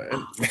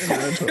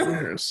Manitoba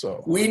here.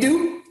 So we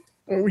do.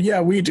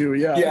 Yeah, we do.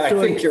 Yeah. Yeah, I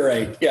think you're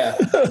right. Yeah.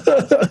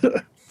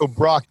 So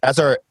Brock, as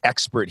our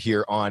expert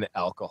here on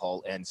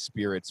alcohol and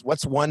spirits,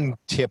 what's one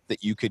tip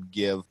that you could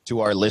give to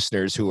our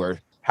listeners who are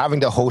having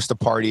to host a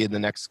party in the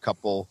next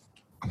couple?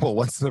 Well,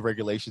 once the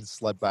regulations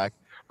sled back,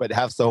 but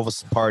have to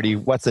host a party.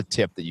 What's a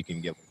tip that you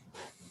can give?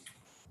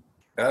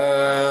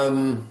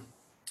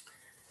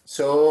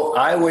 So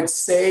I would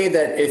say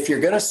that if you're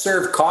going to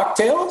serve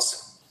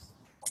cocktails,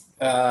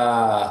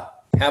 have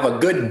a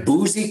good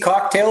boozy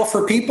cocktail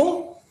for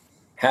people,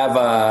 have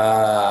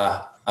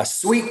a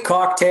sweet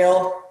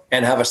cocktail,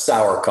 and have a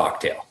sour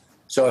cocktail.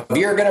 So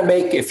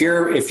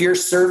if you're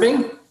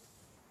serving,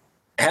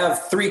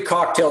 have 3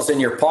 cocktails in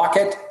your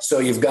pocket. So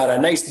you've got a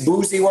nice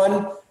boozy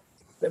one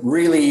that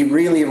really,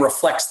 really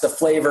reflects the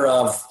flavor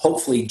of,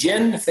 hopefully,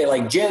 gin, if they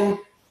like gin.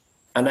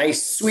 A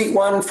nice sweet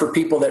one for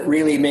people that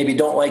really maybe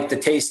don't like the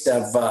taste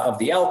of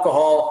the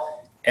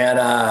alcohol, and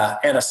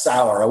a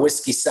sour, a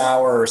whiskey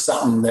sour, or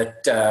something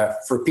that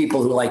for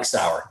people who like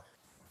sour,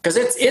 because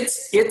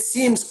it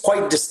seems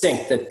quite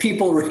distinct that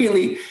people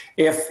really,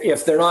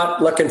 if they're not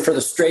looking for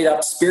the straight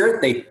up spirit,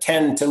 they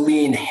tend to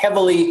lean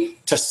heavily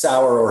to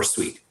sour or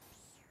sweet.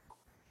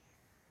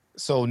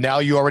 So now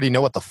you already know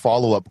what the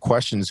follow-up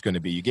question is going to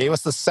be. You gave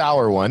us the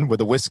sour one with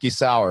the whiskey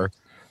sour.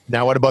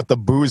 Now, what about the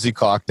boozy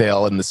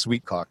cocktail and the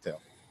sweet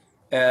cocktail?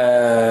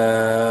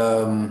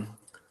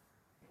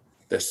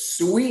 The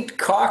sweet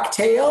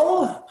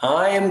cocktail,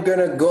 I am going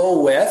to go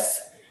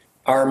with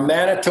our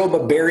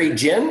Manitoba Berry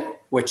Gin,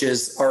 which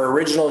is our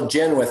original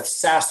gin with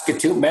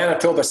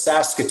Manitoba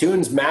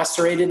Saskatoons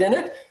macerated in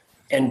it,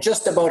 and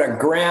just about a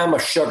gram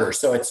of sugar.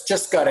 So it's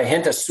just got a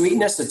hint of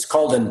sweetness. It's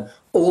called an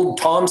Old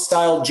Tom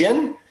style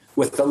gin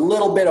with a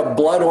little bit of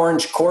blood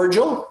orange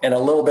cordial and a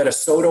little bit of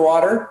soda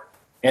water.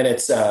 And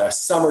it's a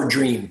summer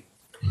dream.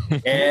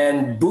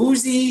 And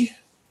boozy,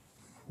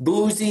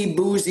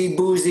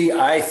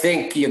 I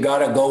think you got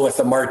to go with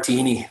a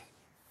martini.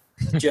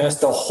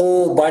 Just a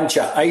whole bunch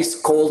of ice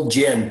cold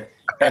gin.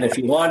 And if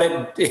you want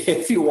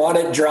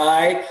it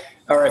dry,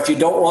 or if you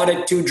don't want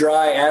it too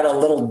dry, add a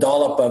little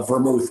dollop of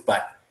vermouth.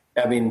 But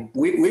I mean,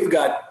 we've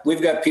got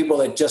people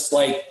that just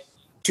like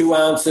 2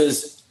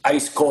 ounces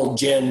ice cold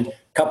gin,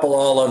 couple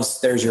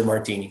olives. There's your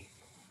martini.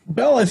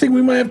 Bell, I think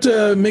we might have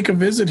to make a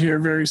visit here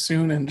very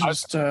soon and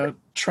just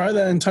try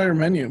that entire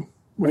menu.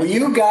 Will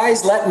you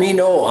guys let me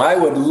know? I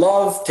would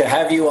love to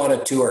have you on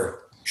a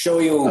tour. Show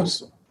you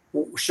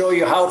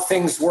how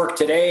things work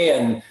today,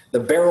 and the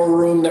barrel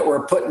room that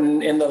we're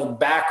putting in the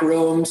back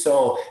room.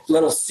 So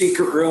little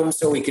secret room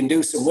so we can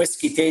do some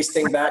whiskey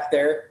tasting back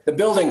there. The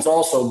building's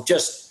also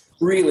just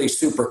really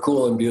super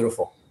cool and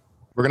beautiful.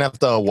 We're going to have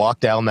to walk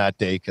down that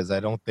day because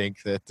I don't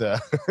think that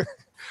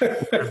we're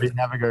going to be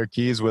having our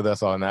keys with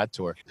us on that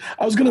tour.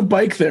 I was going to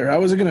bike there. I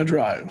wasn't going to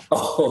drive.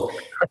 Oh,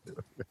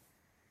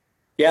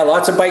 yeah,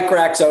 lots of bike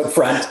racks out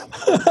front.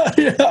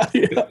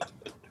 Yeah.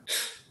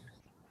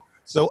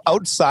 So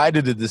outside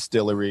of the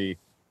distillery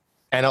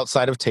and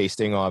outside of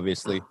tasting,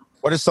 obviously,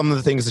 what are some of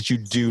the things that you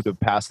do to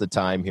pass the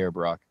time here,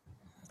 Brock?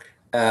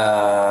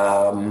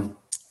 For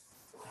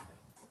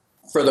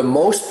the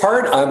most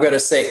part, I'm going to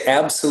say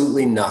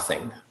absolutely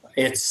nothing.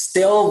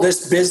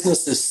 This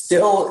business is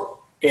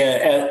still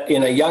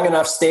in a young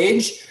enough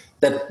stage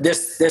that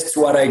this is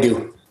what I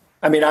do.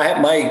 I mean, I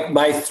have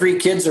my 3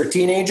 kids are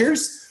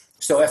teenagers,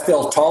 so if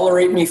they'll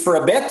tolerate me for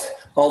a bit,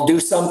 I'll do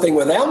something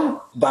with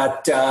them.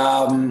 But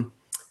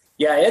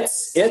yeah,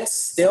 it's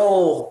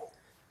still,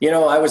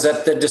 I was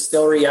at the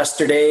distillery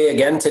yesterday,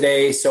 again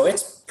today, so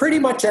it's pretty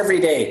much every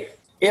day.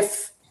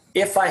 If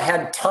I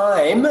had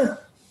time,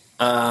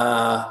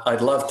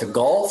 I'd love to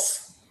golf.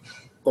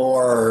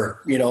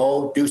 Or,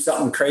 do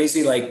something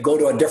crazy like go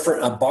to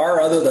a bar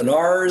other than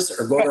ours,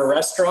 or go to a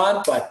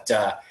restaurant. But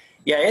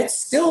yeah,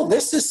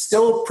 this is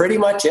still pretty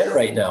much it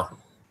right now.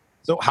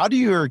 So how do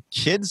your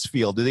kids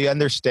feel? Do they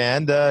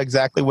understand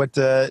exactly what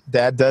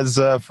Dad does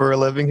for a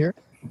living here?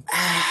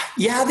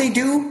 Yeah, they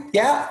do.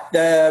 Yeah.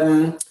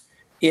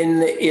 In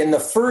the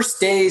first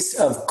days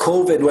of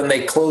COVID, when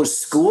they closed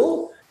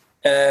school,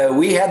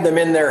 we had them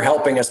in there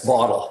helping us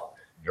bottle.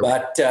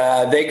 But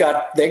they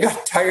got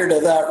tired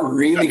of that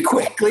really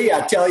quickly.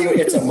 I tell you,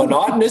 it's a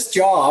monotonous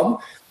job.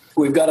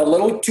 We've got a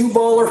little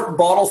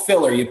 2-bottle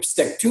filler. You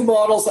stick 2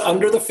 bottles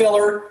under the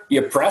filler,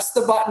 you press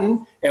the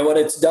button, and when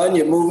it's done,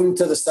 you move them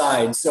to the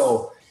side.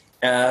 So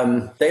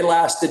they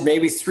lasted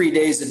maybe 3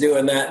 days of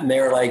doing that, and they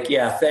were like,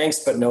 yeah, thanks,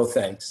 but no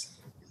thanks.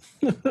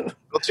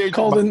 He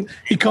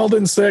called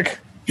in sick.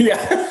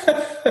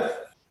 Yeah.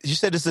 You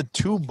said it's a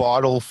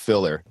 2-bottle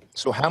filler.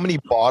 So how many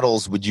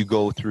bottles would you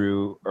go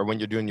through, or when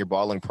you're doing your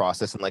bottling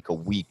process, in like a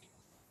week?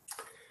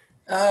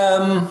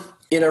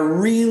 In a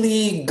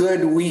really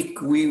good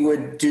week, we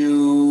would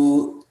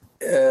do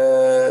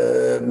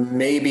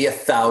maybe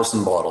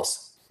 1,000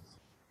 bottles.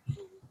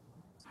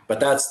 But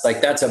that's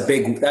a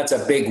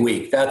big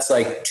week. That's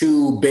like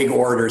 2 big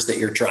orders that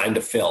you're trying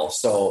to fill.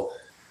 So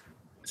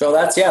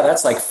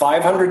that's like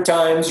 500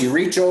 times. You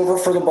reach over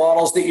for the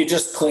bottles that you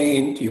just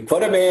cleaned, you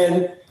put them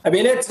in. I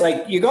mean, it's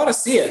like, you got to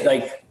see it.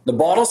 Like, the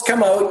bottles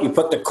come out, you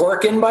put the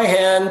cork in by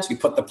hand, you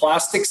put the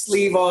plastic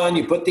sleeve on,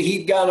 you put the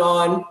heat gun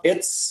on.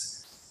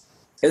 This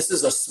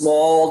is a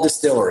small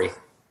distillery.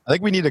 I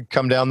think we need to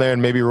come down there and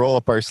maybe roll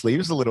up our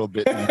sleeves a little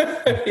bit.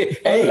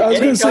 Hey, I was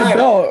going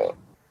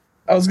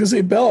to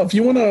say, Bell, if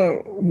you want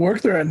to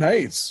work there at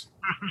nights,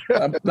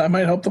 that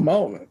might help them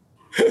out.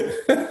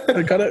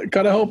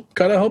 Gotta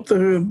help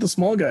the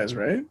small guys,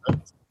 right?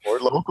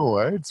 Support local,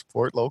 right?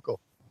 Support local.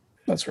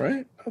 That's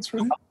right.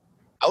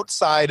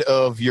 Outside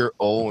of your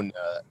own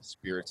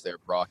spirits there,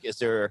 Brock, is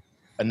there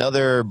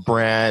another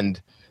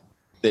brand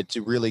that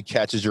really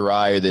catches your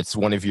eye, or that's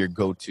one of your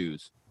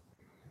go-tos?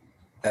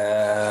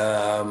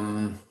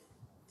 I'm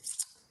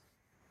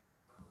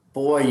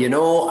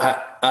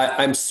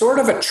sort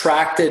of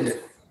attracted,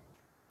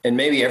 and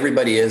maybe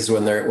everybody is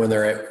when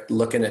they're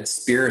looking at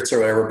spirits or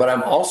whatever, but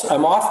I'm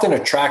often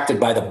attracted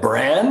by the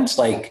brand,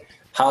 like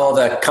how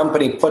the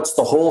company puts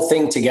the whole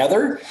thing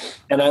together.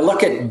 And I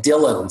look at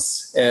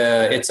Dillon's.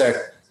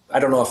 I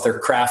don't know if they're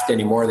craft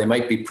anymore. They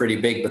might be pretty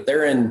big, but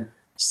they're in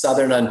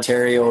Southern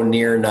Ontario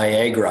near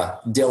Niagara,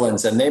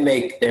 Dillon's, and they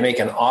make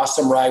an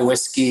awesome rye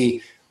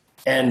whiskey.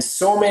 And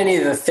so many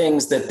of the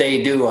things that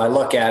they do, I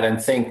look at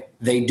and think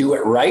they do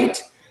it right.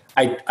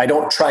 I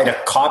don't try to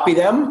copy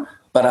them,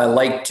 but I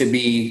like to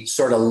be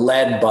sort of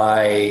led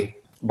by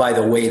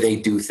the way they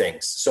do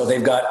things. So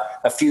they've got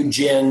a few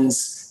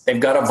gins, they've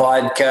got a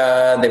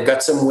vodka, they've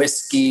got some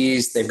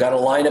whiskeys, they've got a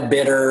line of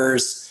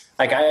bitters.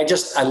 Like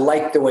I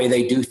like the way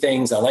they do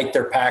things. I like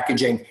their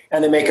packaging,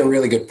 and they make a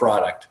really good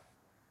product.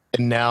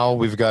 And now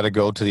we've got to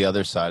go to the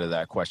other side of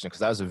that question, because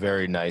that was a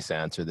very nice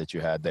answer that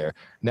you had there.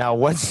 Now,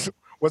 what's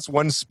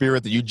one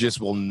spirit that you just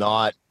will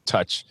not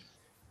touch?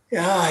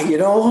 Yeah,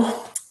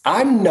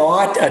 I'm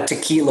not a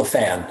tequila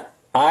fan.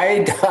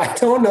 I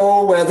don't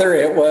know whether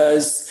it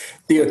was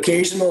the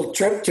occasional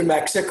trip to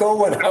Mexico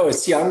when I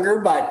was younger,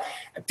 but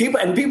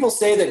people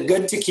say that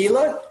good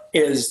tequila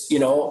is,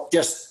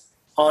 just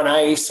on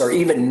ice or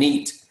even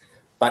neat.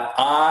 But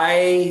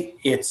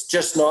it's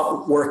just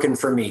not working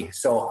for me.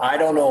 So I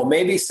don't know.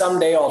 Maybe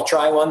someday I'll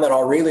try one that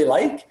I'll really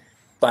like,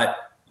 but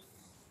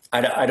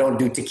I don't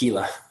do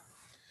tequila.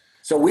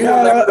 So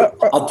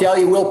I'll tell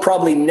you, we'll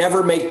probably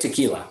never make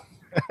tequila.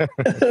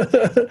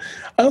 I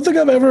don't think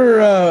I've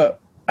ever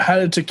had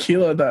a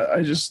tequila that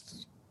I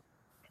just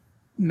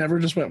never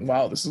just went,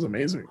 wow, this is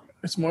amazing.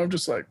 It's more of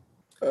just like,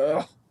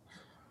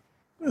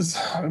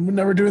 I'm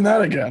never doing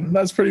that again.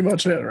 That's pretty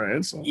much it,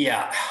 right? So.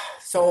 Yeah.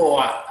 So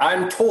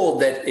I'm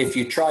told that if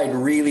you tried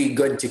really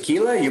good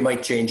tequila, you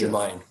might change your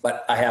mind,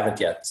 but I haven't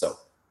yet. So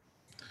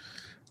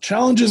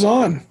challenge is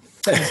on.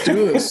 Let's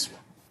do this.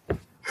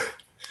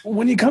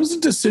 When it comes to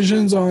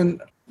decisions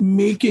on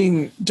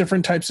making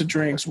different types of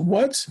drinks,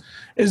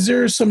 is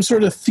there some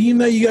sort of theme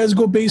that you guys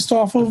go based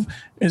off of?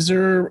 Is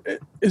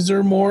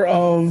there more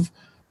of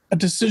a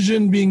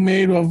decision being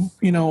made of,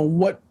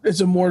 what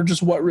is it more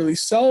just what really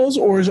sells,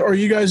 or are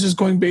you guys just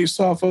going based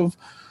off of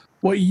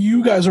what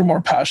you guys are more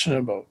passionate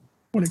about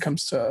when it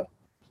comes to?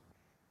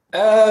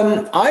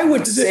 I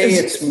would say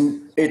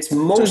it's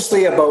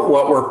mostly about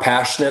what we're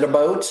passionate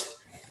about.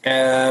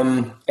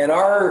 And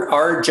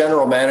our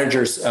general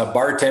manager's a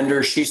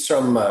bartender. She's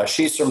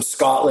from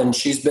Scotland.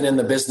 She's been in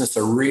the business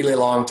a really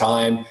long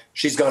time.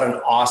 She's got an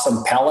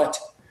awesome palate,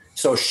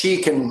 so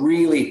she can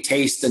really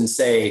taste and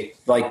say,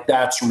 like,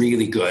 that's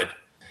really good.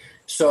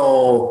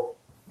 So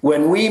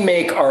when we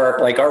make our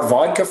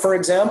vodka, for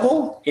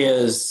example,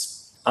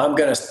 I'm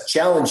going to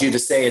challenge you to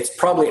say it's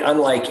probably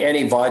unlike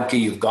any vodka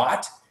you've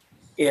got.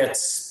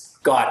 It's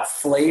got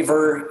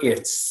flavor,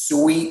 it's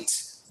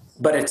sweet,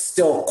 but it's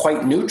still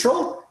quite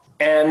neutral.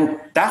 And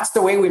that's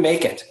the way we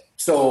make it.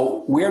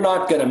 So we're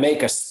not going to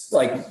make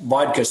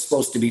vodka is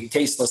supposed to be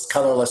tasteless,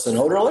 colorless, and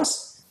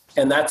odorless.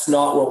 And that's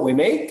not what we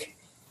make.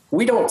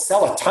 We don't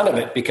sell a ton of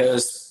it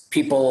because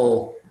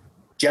people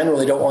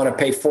generally don't want to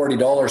pay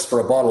 $40 for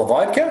a bottle of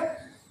vodka,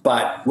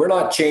 but we're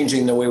not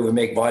changing the way we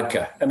make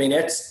vodka. I mean,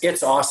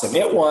 it's awesome.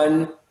 It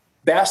won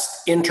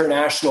Best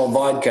International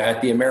Vodka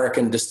at the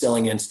American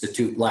Distilling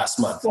Institute last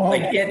month. Wow.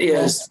 It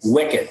is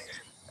wicked.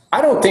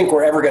 I don't think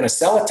we're ever going to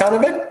sell a ton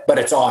of it, but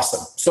it's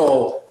awesome.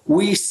 So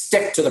we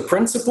stick to the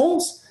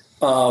principles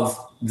of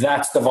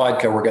that's the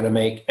vodka we're going to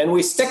make. And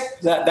we stick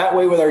that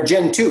way with our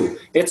gin too.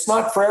 It's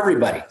not for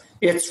everybody.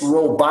 It's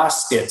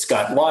robust. It's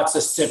got lots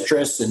of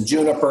citrus and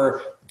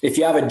juniper. If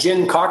you have a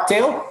gin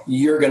cocktail,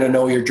 you're going to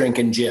know you're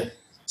drinking gin.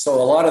 So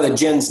a lot of the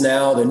gins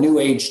now, the new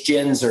age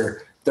gins,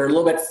 they're a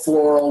little bit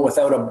floral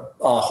without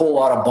a whole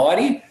lot of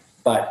body,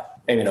 but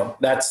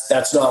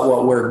that's not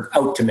what we're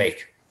out to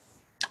make.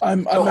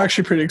 I'm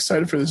actually pretty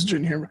excited for this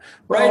gin here.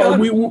 Right on.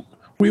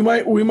 We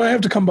might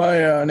have to come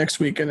by next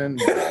week and then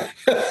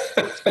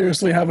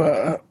seriously have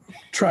a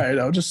try it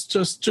out.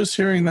 Just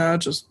hearing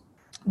that just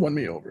won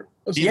me over.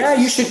 Yeah,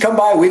 you should come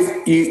by.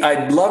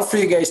 I'd love for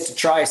you guys to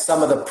try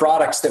some of the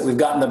products that we've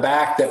got in the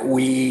back that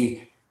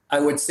I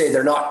would say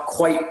they're not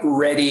quite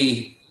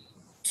ready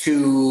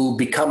to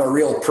become a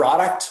real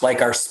product,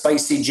 like our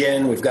spicy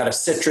gin. We've got a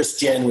citrus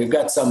gin. We've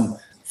got some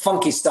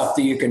funky stuff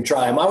that you can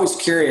try. I'm always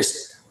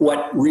curious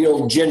what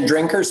real gin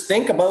drinkers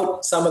think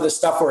about some of the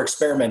stuff we're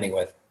experimenting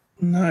with.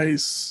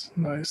 Nice.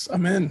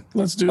 I'm in.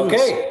 Let's do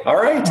this. Okay.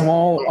 All right.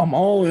 I'm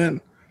all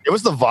in. It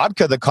was the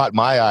vodka that caught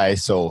my eye,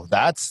 so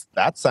that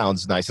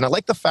sounds nice. And I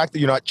like the fact that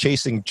you're not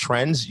chasing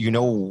trends. You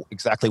know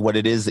exactly what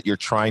it is that you're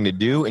trying to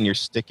do, and you're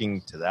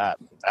sticking to that.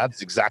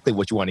 That's exactly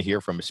what you want to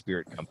hear from a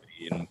spirit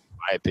company, in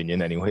my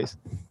opinion, anyways.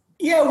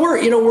 Yeah,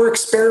 we're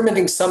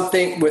experimenting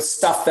something with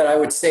stuff that I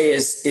would say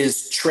is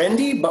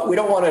trendy, but we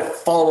don't want to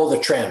follow the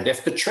trend.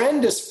 If the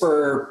trend is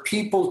for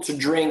people to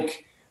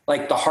drink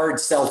like the hard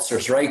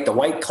seltzers, right, the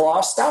White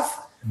Claw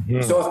stuff.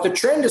 Mm-hmm. So if the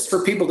trend is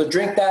for people to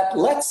drink that,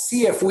 let's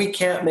see if we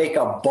can't make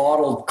a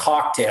bottled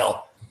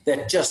cocktail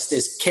that just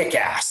is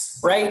kick-ass,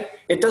 right?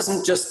 It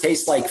doesn't just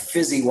taste like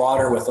fizzy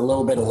water with a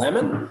little bit of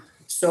lemon.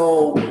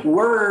 So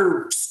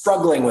we're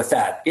struggling with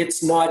that.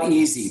 It's not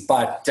easy,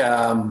 but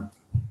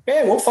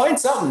we'll find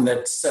something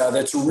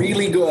that's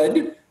really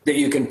good that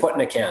you can put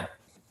in a can.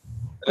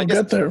 I'll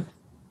get there.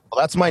 Well,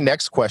 that's my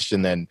next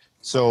question then.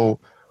 So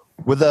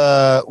with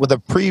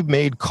the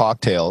pre-made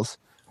cocktails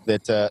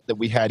that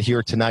we had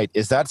here tonight,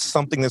 is that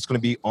something that's going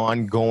to be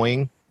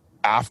ongoing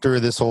after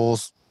this whole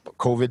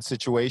COVID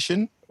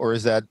situation, or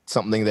is that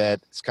something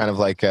that's kind of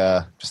like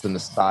just an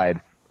aside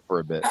for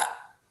a bit?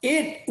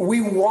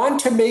 We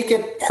want to make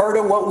it part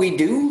of what we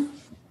do.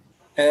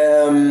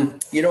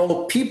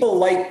 People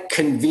like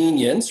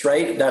convenience,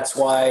 right? That's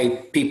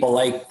why people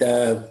like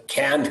the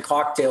canned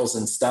cocktails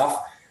and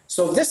stuff.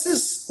 So this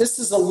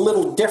is a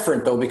little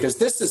different though, because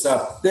this is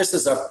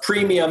a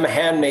premium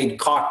handmade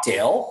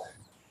cocktail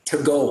to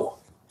go.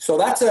 So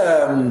that's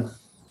a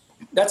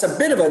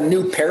bit of a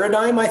new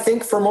paradigm, I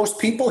think, for most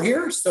people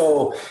here.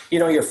 So,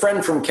 your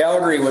friend from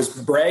Calgary was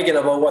bragging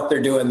about what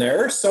they're doing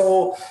there.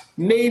 So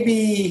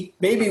maybe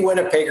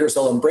Winnipeggers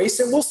will embrace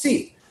it. We'll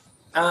see.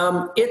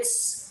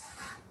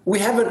 We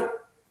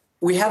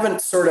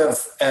haven't sort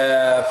of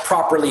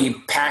properly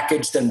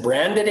packaged and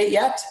branded it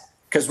yet,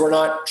 because we're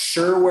not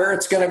sure where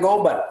it's going to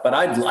go. But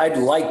I'd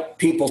like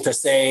people to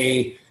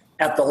say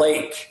at the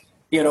lake,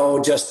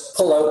 just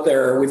pull out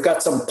there. We've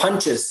got some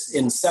punches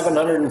in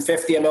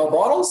 750 ml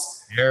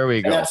bottles. There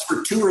we go. And that's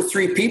for 2 or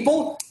 3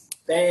 people.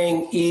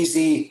 Bang,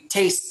 easy,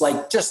 tastes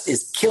like just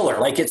is killer.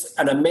 Like it's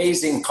an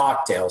amazing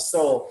cocktail.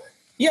 So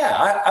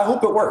yeah, I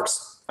hope it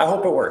works.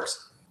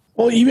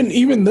 Well,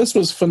 even this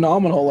was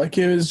phenomenal. Like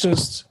it was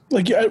just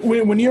like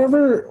when you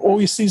ever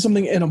always see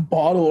something in a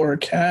bottle or a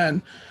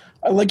can,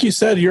 like you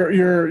said,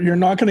 you're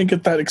not going to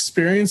get that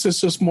experience. It's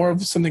just more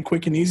of something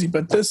quick and easy.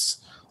 But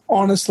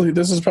honestly,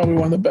 this is probably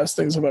one of the best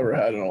things I've ever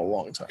had in a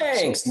long time.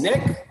 Thanks,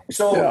 Nick.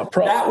 So yeah,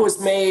 that was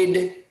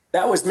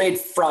made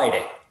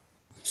Friday.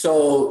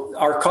 So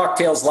our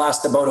cocktails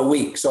last about a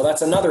week. So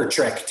that's another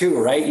trick too,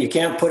 right? You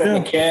can't put it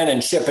in a can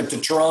and ship it to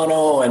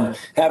Toronto and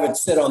have it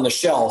sit on the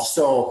shelf.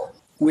 So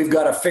we've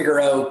got to figure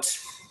out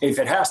if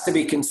it has to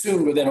be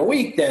consumed within a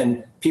week,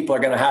 then people are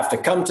going to have to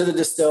come to the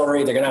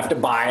distillery. They're going to have to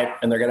buy it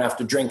and they're going to have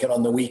to drink it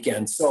on the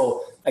weekend.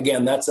 So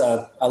again, that's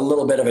a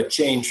little bit of a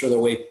change for the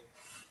way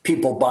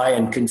people buy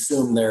and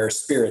consume their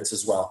spirits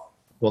as well.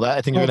 Well,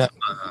 I think you're going to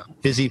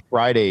have busy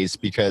Fridays,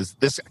 because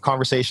this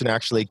conversation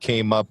actually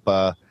came up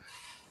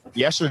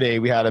yesterday.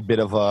 We had a bit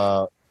of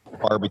a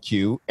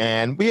barbecue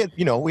and we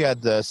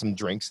had some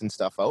drinks and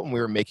stuff out and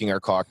we were making our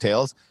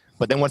cocktails.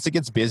 But then once it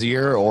gets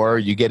busier or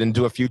you get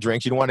into a few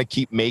drinks, you don't want to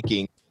keep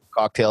making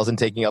cocktails and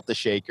taking out the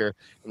shaker.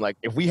 And like,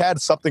 if we had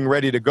something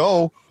ready to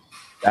go,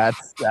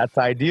 that's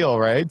ideal,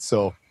 right?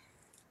 So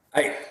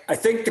I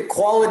think the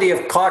quality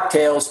of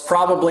cocktails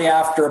probably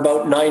after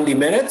about 90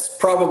 minutes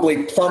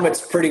probably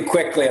plummets pretty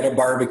quickly at a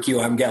barbecue,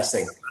 I'm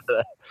guessing.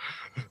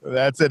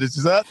 That's it. It's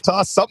just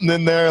toss something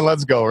in there and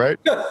let's go, right?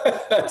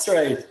 That's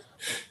right.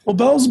 Well,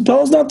 Bell's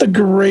not the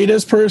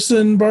greatest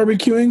person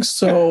barbecuing,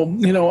 so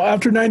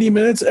after 90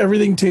 minutes,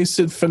 everything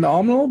tasted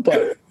phenomenal.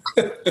 But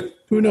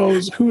who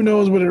knows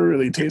what it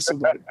really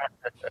tasted like.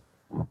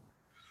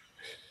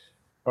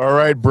 All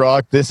right,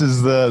 Brock. This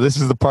is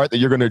the part that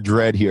you're going to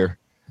dread here.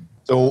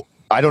 So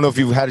I don't know if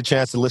you've had a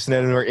chance to listen to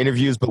any of our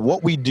interviews, but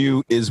what we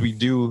do is we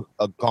do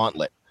a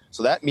gauntlet.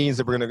 So that means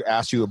that we're going to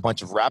ask you a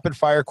bunch of rapid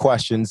fire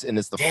questions, and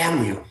it's the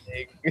damn you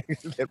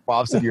that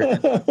pops in your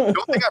head. I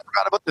don't think I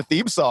forgot about the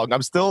theme song.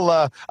 I'm still.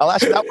 I'll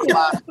ask you that one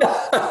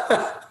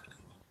last.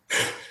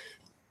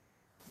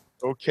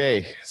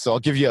 Okay, so I'll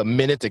give you a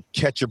minute to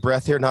catch your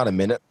breath here. Not a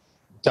minute.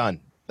 Done.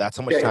 That's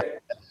how much time.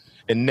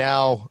 And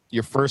now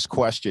your first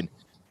question: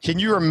 can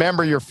you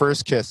remember your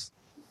first kiss?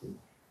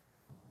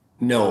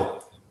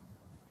 No.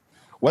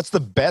 What's the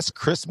best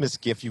Christmas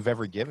gift you've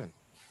ever given?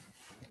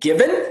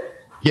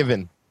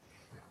 Given.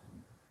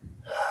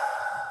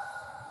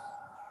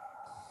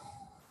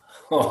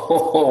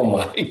 Oh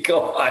my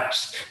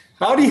gosh.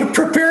 How do you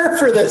prepare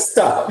for this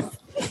stuff?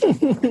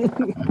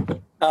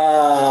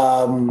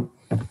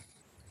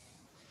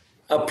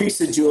 A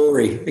piece of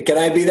jewelry. Can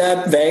I be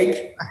that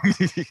vague?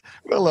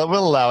 We'll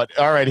allow it.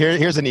 All right,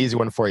 here's an easy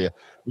one for you.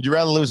 Would you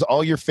rather lose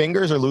all your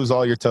fingers or lose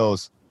all your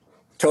toes?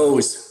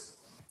 Toes.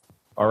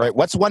 All right.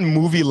 What's one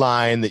movie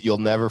line that you'll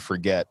never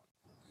forget?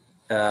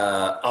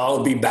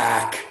 I'll be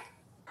back.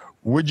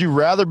 Would you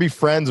rather be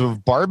friends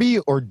with Barbie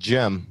or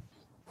Jim?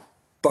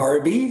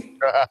 Barbie?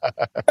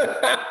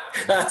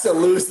 That's a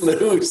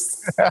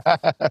lose-lose.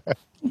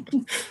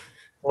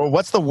 Well,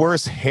 what's the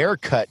worst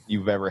haircut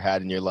you've ever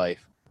had in your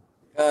life?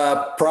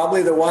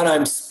 Probably the one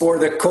I'm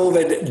sporting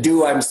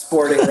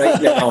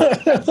right now.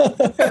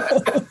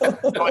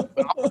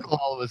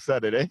 All of a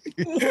sudden, eh?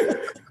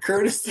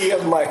 Courtesy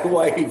of my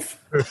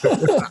wife. Girls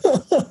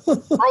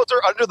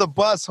are under the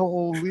bus.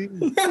 Holy. On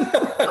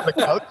the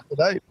couch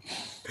tonight.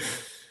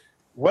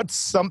 What's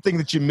something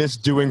that you miss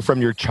doing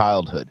from your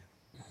childhood?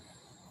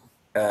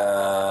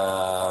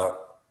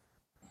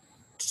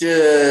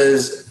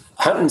 Just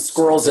hunting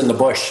squirrels in the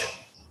bush.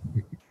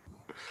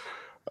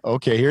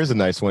 Okay, here's a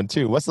nice one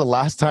too. What's the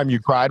last time you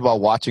cried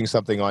while watching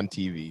something on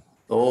TV?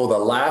 Oh, the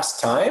last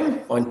time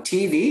on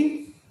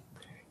TV?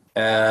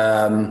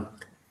 I'm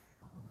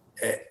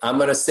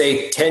going to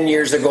say 10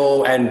 years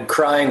ago and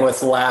crying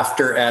with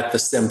laughter at The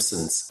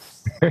Simpsons.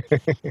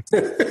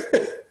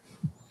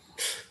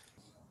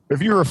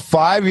 If you were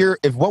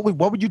what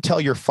would you tell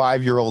your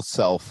 5-year-old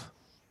self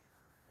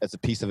as a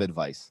piece of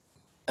advice?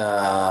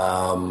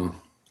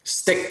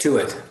 Stick to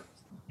it.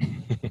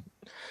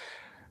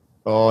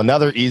 Oh,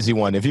 another easy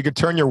one. If you could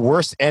turn your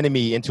worst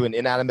enemy into an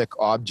inanimate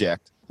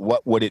object,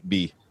 what would it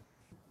be?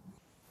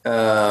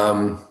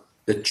 The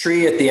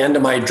tree at the end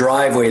of my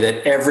driveway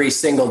that every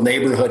single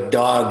neighborhood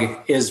dog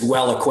is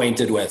well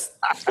acquainted with.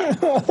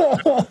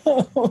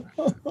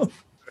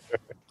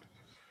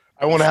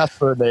 I won't ask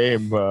for a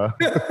name. None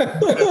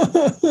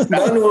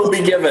will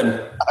be given.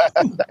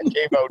 That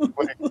came out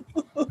quick.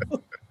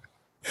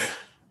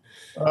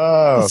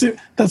 Oh,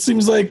 That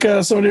seems like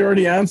somebody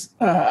already asked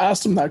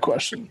him that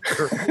question.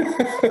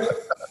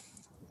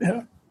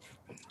 Yeah.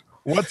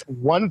 what's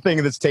one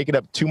thing that's taken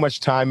up too much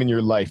time in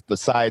your life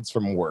besides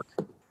from work?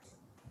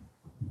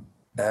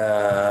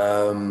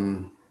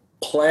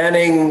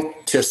 Planning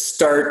to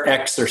start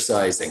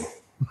exercising.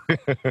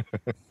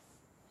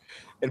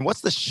 And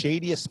what's the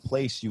shadiest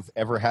place you've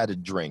ever had a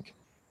drink?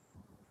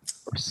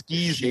 Or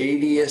skis?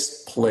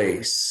 Shadiest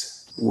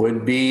place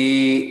would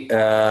be in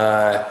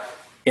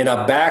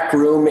a back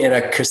room in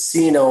a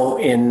casino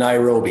in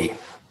Nairobi.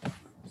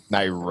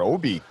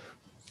 Nairobi.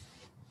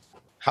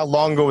 How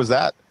long ago was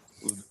that?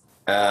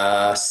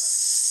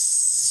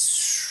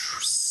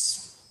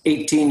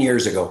 18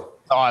 years ago.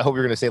 Oh, I hope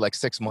you're going to say like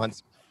 6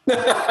 months.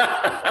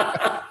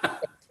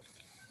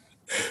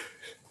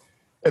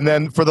 And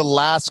then for the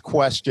last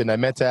question, I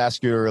meant to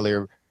ask you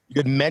earlier. You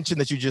had mentioned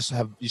that you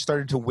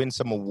started to win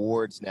some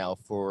awards now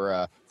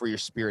for your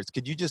spirits.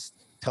 Could you just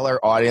tell our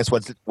audience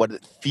what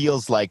it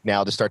feels like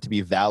now to start to be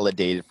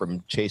validated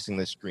from chasing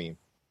this dream?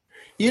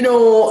 You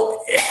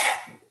know,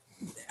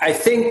 I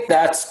think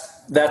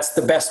that's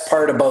the best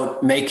part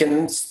about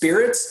making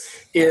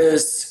spirits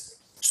is,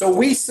 so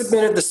we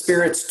submitted the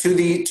spirits to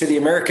the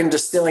American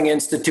Distilling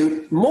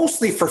Institute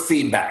mostly for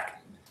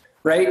feedback,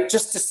 right?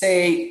 Just to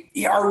say,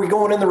 are we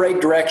going in the right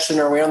direction?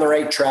 Are we on the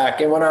right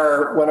track? And when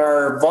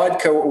our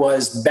vodka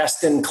was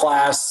best in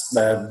class,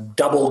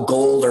 double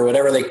gold or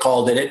whatever they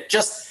called it,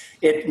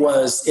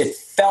 it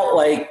felt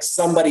like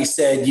somebody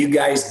said, you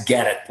guys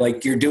get it.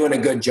 Like, you're doing a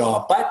good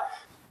job. But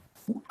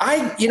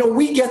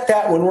we get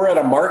that when we're at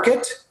a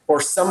market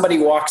or somebody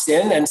walks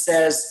in and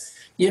says,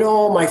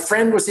 my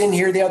friend was in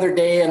here the other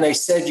day and they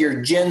said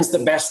your gin's the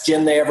best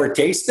gin they ever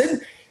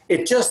tasted.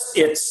 It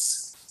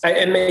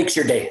makes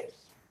your day.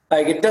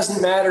 Like, it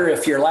doesn't matter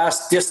if your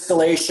last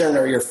distillation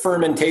or your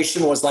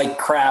fermentation was like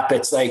crap.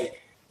 It's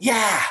like,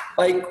 yeah,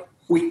 like,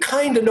 we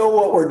kind of know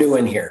what we're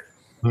doing here.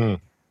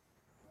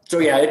 So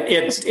yeah,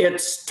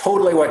 it's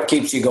totally what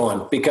keeps you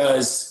going,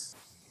 because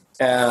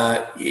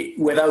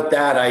without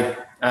that,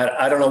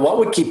 I don't know what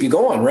would keep you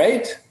going,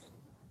 right?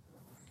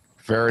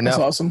 Fair enough.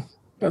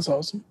 That's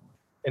awesome.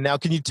 And now,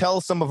 can you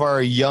tell some of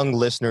our young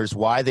listeners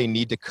why they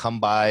need to come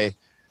by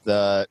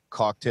the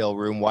cocktail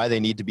room, why they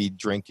need to be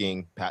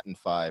drinking Patent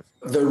 5?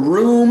 The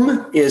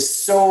room is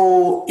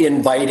so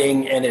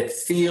inviting, and I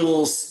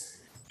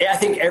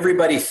think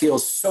everybody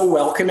feels so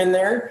welcome in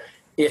there.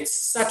 It's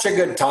such a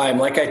good time.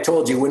 Like I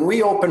told you, when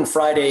we opened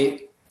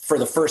Friday for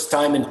the first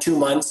time in 2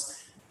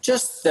 months,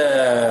 just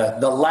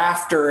the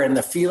laughter and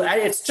the feel,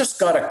 it's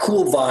just got a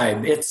cool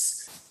vibe.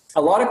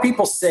 A lot of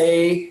people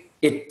say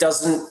it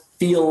doesn't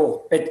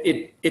feel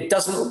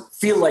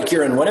like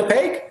you're in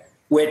Winnipeg,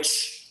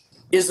 which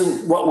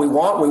isn't what we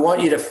want. We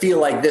want you to feel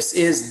like this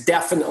is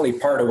definitely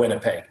part of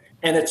Winnipeg.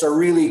 And it's a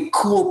really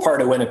cool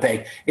part of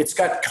Winnipeg. It's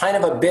got kind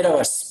of a bit of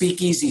a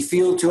speakeasy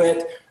feel to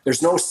it.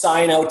 There's no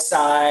sign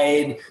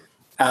outside.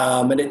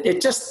 And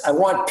I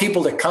want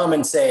people to come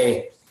and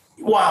say,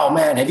 wow,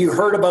 man, have you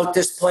heard about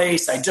this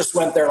place? I just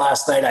went there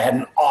last night. I had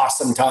an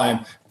awesome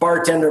time.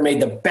 Bartender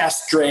made the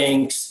best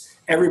drinks.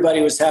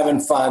 Everybody was having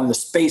fun. The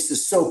space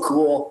is so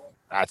cool.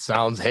 That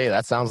sounds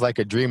like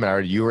a dream.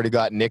 You already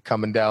got Nick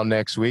coming down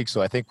next week,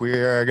 so I think we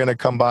are going to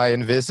come by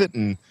and visit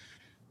and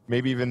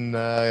maybe even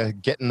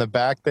get in the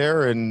back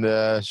there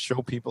and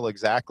show people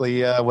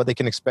exactly what they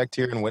can expect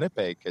here in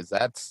Winnipeg, because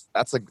that's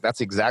the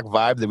exact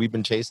vibe that we've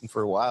been chasing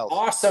for a while.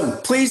 Awesome.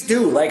 Please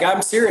do. Like,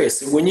 I'm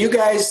serious. When you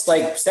guys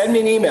send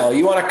me an email,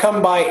 you want to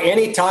come by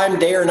anytime,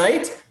 day or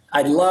night,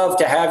 I'd love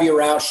to have you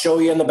around, show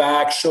you in the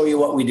back, show you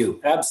what we do.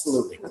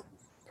 Absolutely.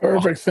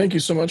 Perfect. Thank you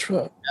so much for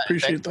that.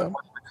 Appreciate that.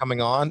 Coming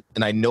on,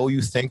 and I know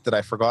you think that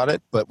I forgot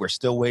it, but we're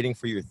still waiting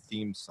for your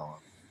theme song.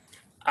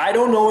 I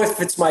don't know if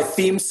it's my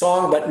theme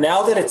song, but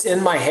now that it's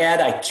in my head,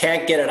 I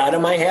can't get it out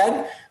of my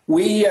head.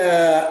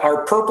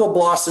 Our Purple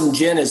Blossom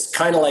gin is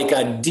kind of like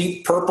a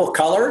deep purple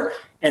color,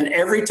 and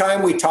every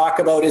time we talk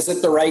about is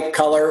it the right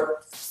color,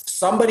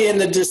 somebody in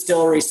the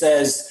distillery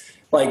says,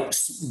 like,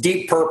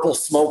 deep purple,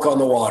 smoke on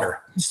the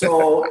water.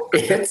 So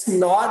it's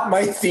not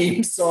my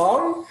theme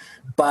song,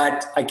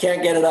 but I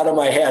can't get it out of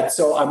my head.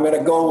 So I'm going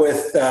to go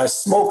with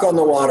Smoke on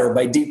the Water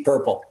by Deep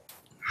Purple.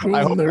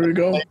 I hope there we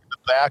go.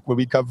 Back when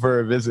we come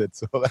for a visit.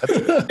 So that's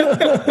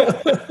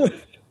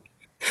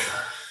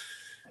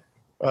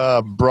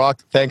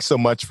Brock, thanks so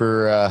much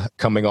for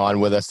coming on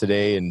with us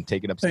today and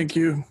taking up. Thank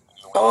you.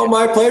 Oh,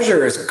 my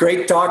pleasure. It's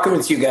great talking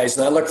with you guys,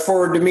 and I look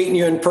forward to meeting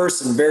you in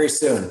person very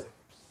soon.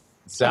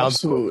 Sounds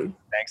absolutely. Cool.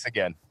 Thanks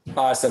again.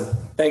 Awesome.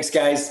 Thanks,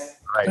 guys.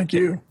 Right. Thank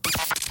you.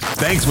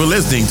 Thanks for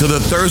listening to the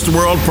Thirst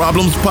World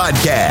Problems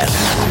Podcast.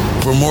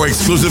 For more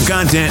exclusive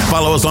content,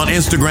 follow us on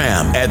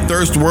Instagram at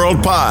Thirst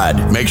World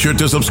Pod. Make sure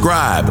to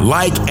subscribe,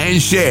 like,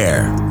 and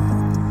share.